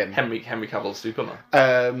 Henry Cavill's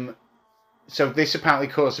Superman. So this apparently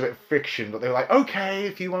caused a bit of friction, but they were like, okay,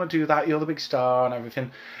 if you want to do that, you're the big star and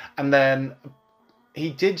everything. And then he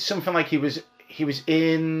did something like he was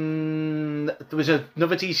in... There was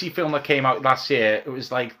another DC film that came out last year. It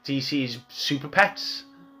was like DC's Super Pets.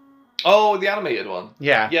 Oh, the animated one?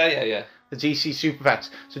 Yeah. Yeah. The DC Super Pets.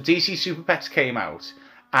 So DC Super Pets came out,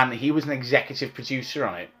 and he was an executive producer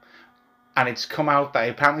on it. And it's come out that he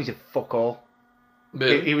apparently did fuck all.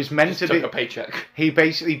 Really? He was meant to be a paycheck. He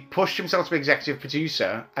basically pushed himself to be executive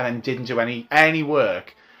producer and then didn't do any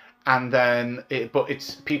work. And then,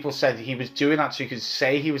 people said he was doing that so he could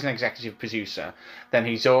say he was an executive producer. Then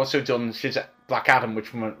he's also done Black Adam,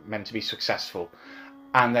 which was meant to be successful.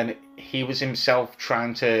 And then he was himself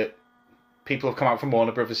trying to... People have come out from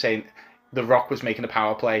Warner Brothers saying The Rock was making a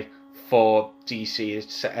power play for DCU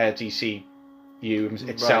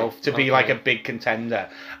itself to be like a big contender,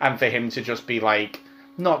 and for him to just be like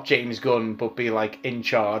not James Gunn but be like in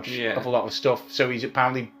charge of a lot of stuff. So he's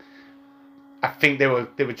apparently, I think they were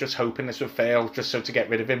just hoping this would fail just so to get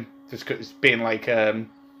rid of him, just cause being like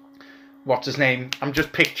what's his name? I'm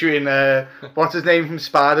just picturing what's his name from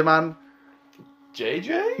Spider-Man?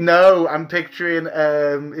 JJ? No, I'm picturing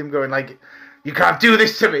him going like, you can't do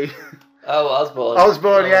this to me. Oh,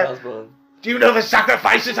 Osborn. Yeah. Osborn. Do you know the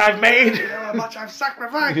sacrifices I've made? Do you know how much I've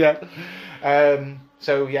sacrificed? Yeah.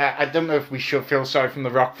 So, yeah, I don't know if we should feel sorry from The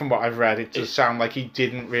Rock from what I've read. It does sound like he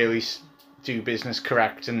didn't really do business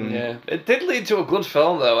correct. And yeah. It did lead to a good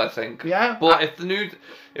film, though, I think. Yeah. But if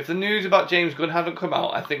the news about James Gunn hadn't come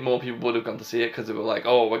out, I think more people would have gone to see it because they were like,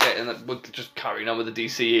 oh, we're just carrying on with the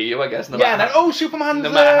DCEU, I guess. Superman's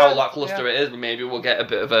no matter how lackluster it is, maybe we'll get a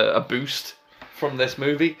bit of a boost from this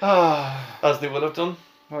movie. As they would have done.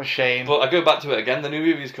 What a shame. But I go back to it again. The new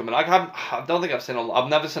movie's coming. I don't think I've seen all. I've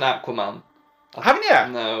never seen Aquaman. Haven't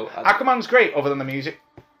you? No. Aquaman's great, other than the music.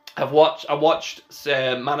 I watched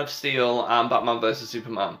Man of Steel and Batman vs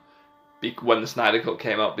Superman when the Snyder Cut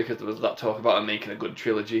came out, because there was that talk about him making a good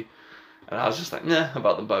trilogy, and I was just like, nah,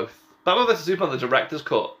 about them both. Batman vs Superman, the director's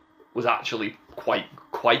cut, was actually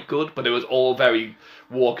quite good, but it was all very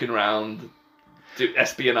walking around,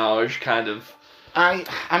 espionage kind of.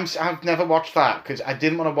 I've never watched that because I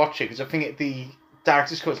didn't want to watch it because I think the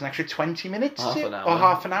director's cut is an extra 20 minutes half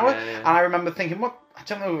an hour. Yeah. And I remember thinking, what? I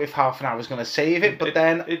don't know if half an hour was going to save it, but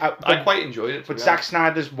I quite enjoyed it. But Zack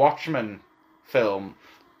Snyder's Watchmen film,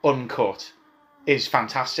 uncut, is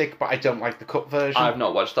fantastic, but I don't like the cut version. I've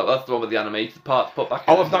not watched that. That's the one with the animated part put back.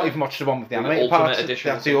 I've not even watched the one with the animated part. Ultimate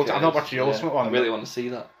edition. I've not watched the Ultimate one. I really want to see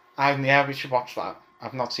that. We should watch that.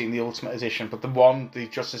 I've not seen the Ultimate edition, but the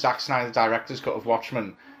Zack Snyder director's cut of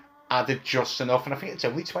Watchmen added just enough, and I think it's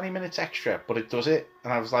only 20 minutes extra, but it does it.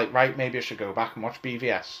 And I was like, right, maybe I should go back and watch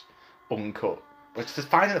BVS uncut. But it's just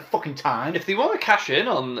finding the fucking time. If they want to cash in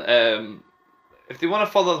on, if they want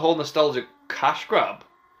to follow the whole nostalgic cash grab,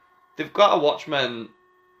 they've got a Watchmen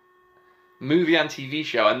movie and TV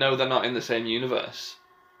show. I know they're not in the same universe,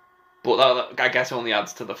 but that I guess only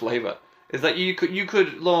adds to the flavour. Is that you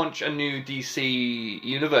could launch a new DC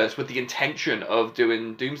universe with the intention of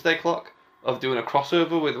doing Doomsday Clock, of doing a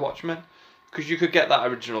crossover with Watchmen, because you could get that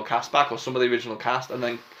original cast back or some of the original cast, and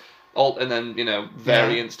then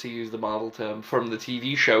variants, to use the Marvel term, from the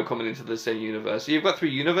TV show coming into the same universe. So you've got 3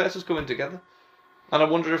 universes coming together, and I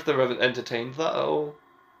wonder if they've ever entertained that at all.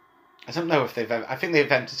 I don't know if they've ever... I think they've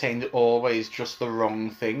entertained always just the wrong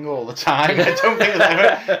thing all the time. I don't think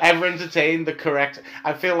they've ever entertained the correct...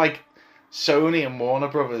 I feel like Sony and Warner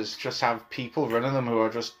Brothers just have people running them who are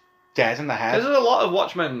just dead in the head. There's a lot of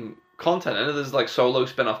Watchmen content, and there's like solo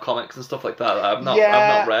spin-off comics and stuff like that I've not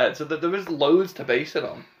read, so there is loads to base it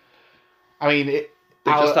on. I mean,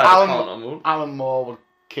 Alan Moore would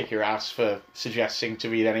kick your ass for suggesting to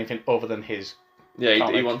read anything other than his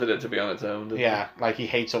Yeah, he wanted it to be on its own. Yeah, like he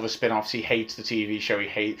hates all the spin-offs. He hates the TV show.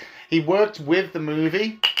 He worked with the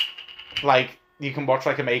movie. Like you can watch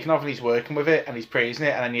like a making of, and he's working with it, and he's praising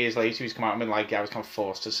it, and then years later he's come out and been like, "Yeah, I was kind of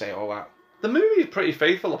forced to say all that." The movie is pretty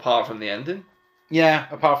faithful, apart from the ending. Yeah,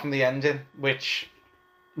 apart from the ending, which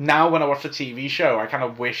now when I watch the TV show, I kind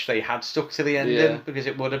of wish they had stuck to the ending because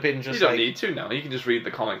it would have been just. You don't need to now. You can just read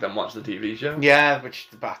the comic, then watch the TV show. Yeah, which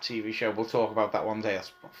the bad TV show. We'll talk about that one day.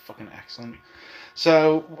 That's fucking excellent.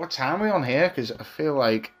 So, what time are we on here? Because I feel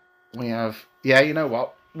like we have. Yeah, you know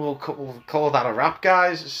what? We'll call that a wrap,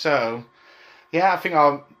 guys. So, yeah, I think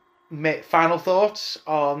our final thoughts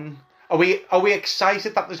on. Are we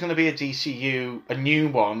excited that there's going to be a DCU, a new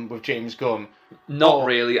one with James Gunn? Not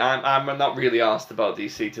really. I'm not really asked about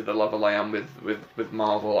DC to the level I am with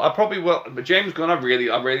Marvel. I probably will, but James Gunn, I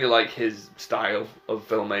really like his style of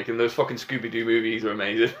filmmaking. Those fucking Scooby-Doo movies are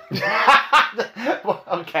amazing.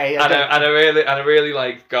 Okay. And I really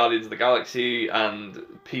like Guardians of the Galaxy and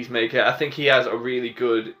Peacemaker. I think he has a really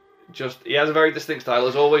good. He has a very distinct style.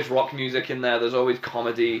 There's always rock music in there. There's always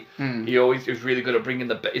comedy. He always is really good at bringing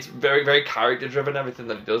it's very, very character driven. Everything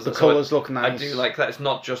that he does. The colours look nice. I do like that. It's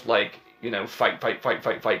not just like fight,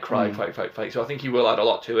 cry, fight. So I think he will add a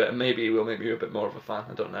lot to it, and maybe he will make me a bit more of a fan.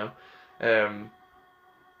 I don't know.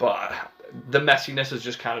 But the messiness has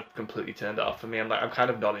just kind of completely turned it off for me. I'm kind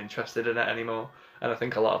of not interested in it anymore, and I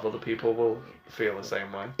think a lot of other people will feel the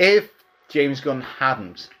same way. If James Gunn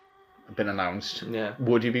hadn't been announced,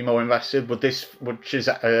 would you be more invested? Would this, which is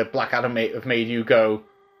Black Adam, have made you go,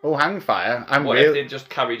 oh, hang fire? If they just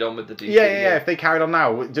carried on with the DC? Yeah. If they carried on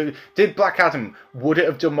now, did Black Adam, would it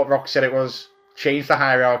have done what Rock said it was? Change the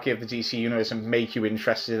hierarchy of the DC universe and make you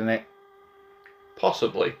interested in it?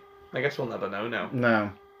 Possibly. I guess we'll never know now.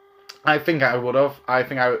 No. I think I would have. By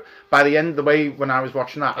the end, the way when I was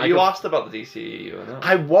watching that... Are you asked about the DCEU or not?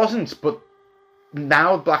 I wasn't, but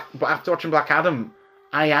now, after watching Black Adam,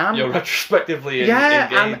 I am. You're retrospectively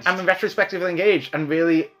engaged. I'm retrospectively engaged and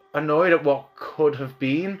really annoyed at what could have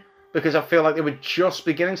been, because I feel like they were just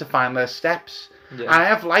beginning to find their steps. Yeah. I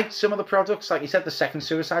have liked some of the products, like you said, the second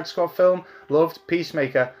Suicide Squad film, loved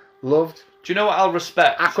Peacemaker, loved. Do you know what I'll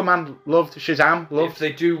respect? Aquaman, loved. Shazam, loved. If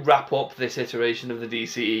they do wrap up this iteration of the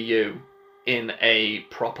DCEU in a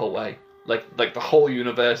proper way. Like the whole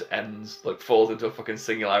universe ends, falls into a fucking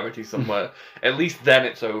singularity somewhere. At least then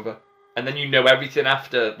it's over. And then everything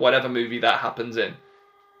after whatever movie that happens in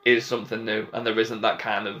is something new, and there isn't that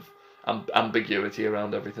kind of ambiguity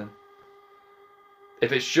around everything.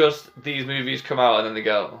 If it's just these movies come out and then they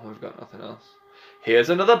go, oh, we've got nothing else. Here's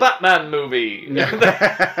another Batman movie.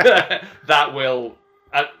 That will,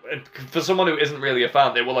 for someone who isn't really a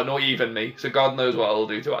fan, it will annoy even me. So God knows what it'll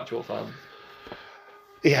do to actual fans.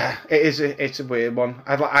 Yeah, it is. It's a weird one.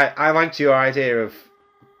 I liked your idea of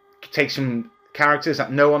take some characters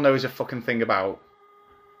that no one knows a fucking thing about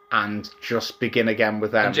and just begin again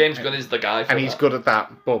with them. And James Gunn is the guy for and he's good at that,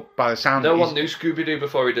 but by the sound no one knew Scooby-Doo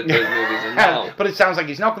before he did those movies, and now... But it sounds like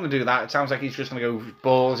he's not going to do that. It sounds like he's just going to go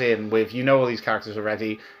balls in with, all these characters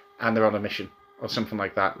already and they're on a mission or something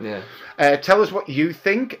like that. Yeah. Tell us what you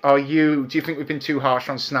think. Do you think we've been too harsh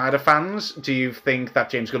on Snyder fans? Do you think that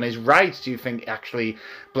James Gunn is right? Do you think actually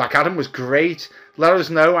Black Adam was great? Let us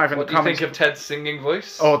know. What do you think of Ted's singing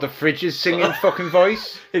voice? Oh, the fridge's singing fucking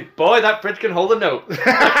voice. Hey, boy, that fridge can hold a note.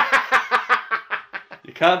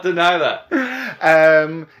 You can't deny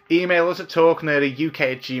that. Email us at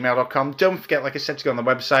talknerdyuk@gmail.com. Don't forget, like I said, to go on the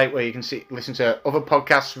website where you can listen to other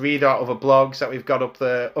podcasts, read our other blogs that we've got up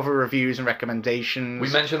there, other reviews and recommendations. We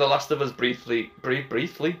mentioned The Last of Us briefly.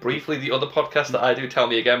 The other podcast that I do, Tell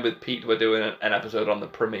Me Again, with Pete, we're doing an episode on the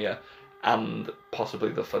premiere and possibly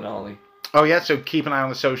the finale. Oh yeah, so keep an eye on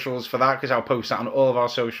the socials for that, because I'll post that on all of our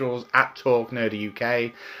socials at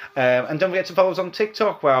TalkNerdyUK. And don't forget to follow us on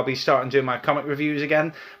TikTok, where I'll be starting doing my comic reviews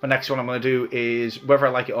again. The next one I'm going to do is, whether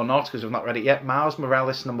I like it or not, because I've not read it yet, Miles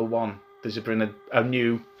Morales #1. There's been a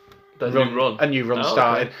new run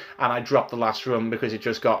started, okay. And I dropped the last run because it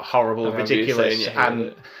just got horrible, ridiculous,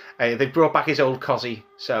 and they brought back his old Cozzy,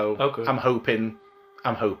 so okay. I'm hoping.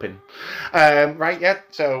 Right, yeah,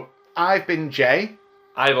 so I've been Jay.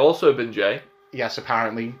 I've also been Jay. Yes,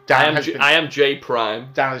 apparently. I am J Prime.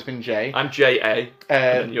 Dan has been Jay. I'm JA.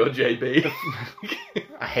 And you're JB.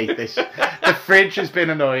 I hate this. The fridge has been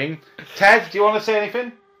annoying. Ted, do you want to say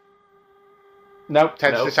anything? Nope,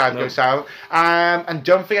 Ted's decided to go silent. And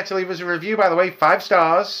don't forget to leave us a review, by the way. 5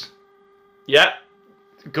 stars. Yeah.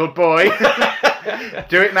 Good boy.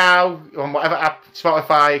 Do it now on whatever app,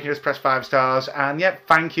 Spotify. You can just press 5 stars. And yeah,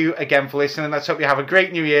 thank you again for listening. Let's hope you have a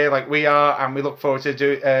great new year like we are, and we look forward to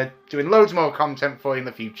doing loads more content for you in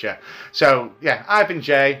the future. So yeah, I've been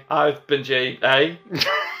Jay. I've been J.A.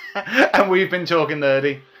 And we've been Talking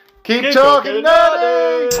Nerdy. Keep talking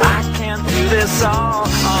nerdy! I can't do this all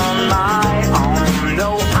on my own.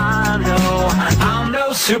 No, I know I'm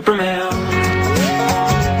no Superman.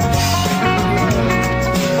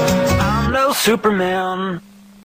 I'm no Superman.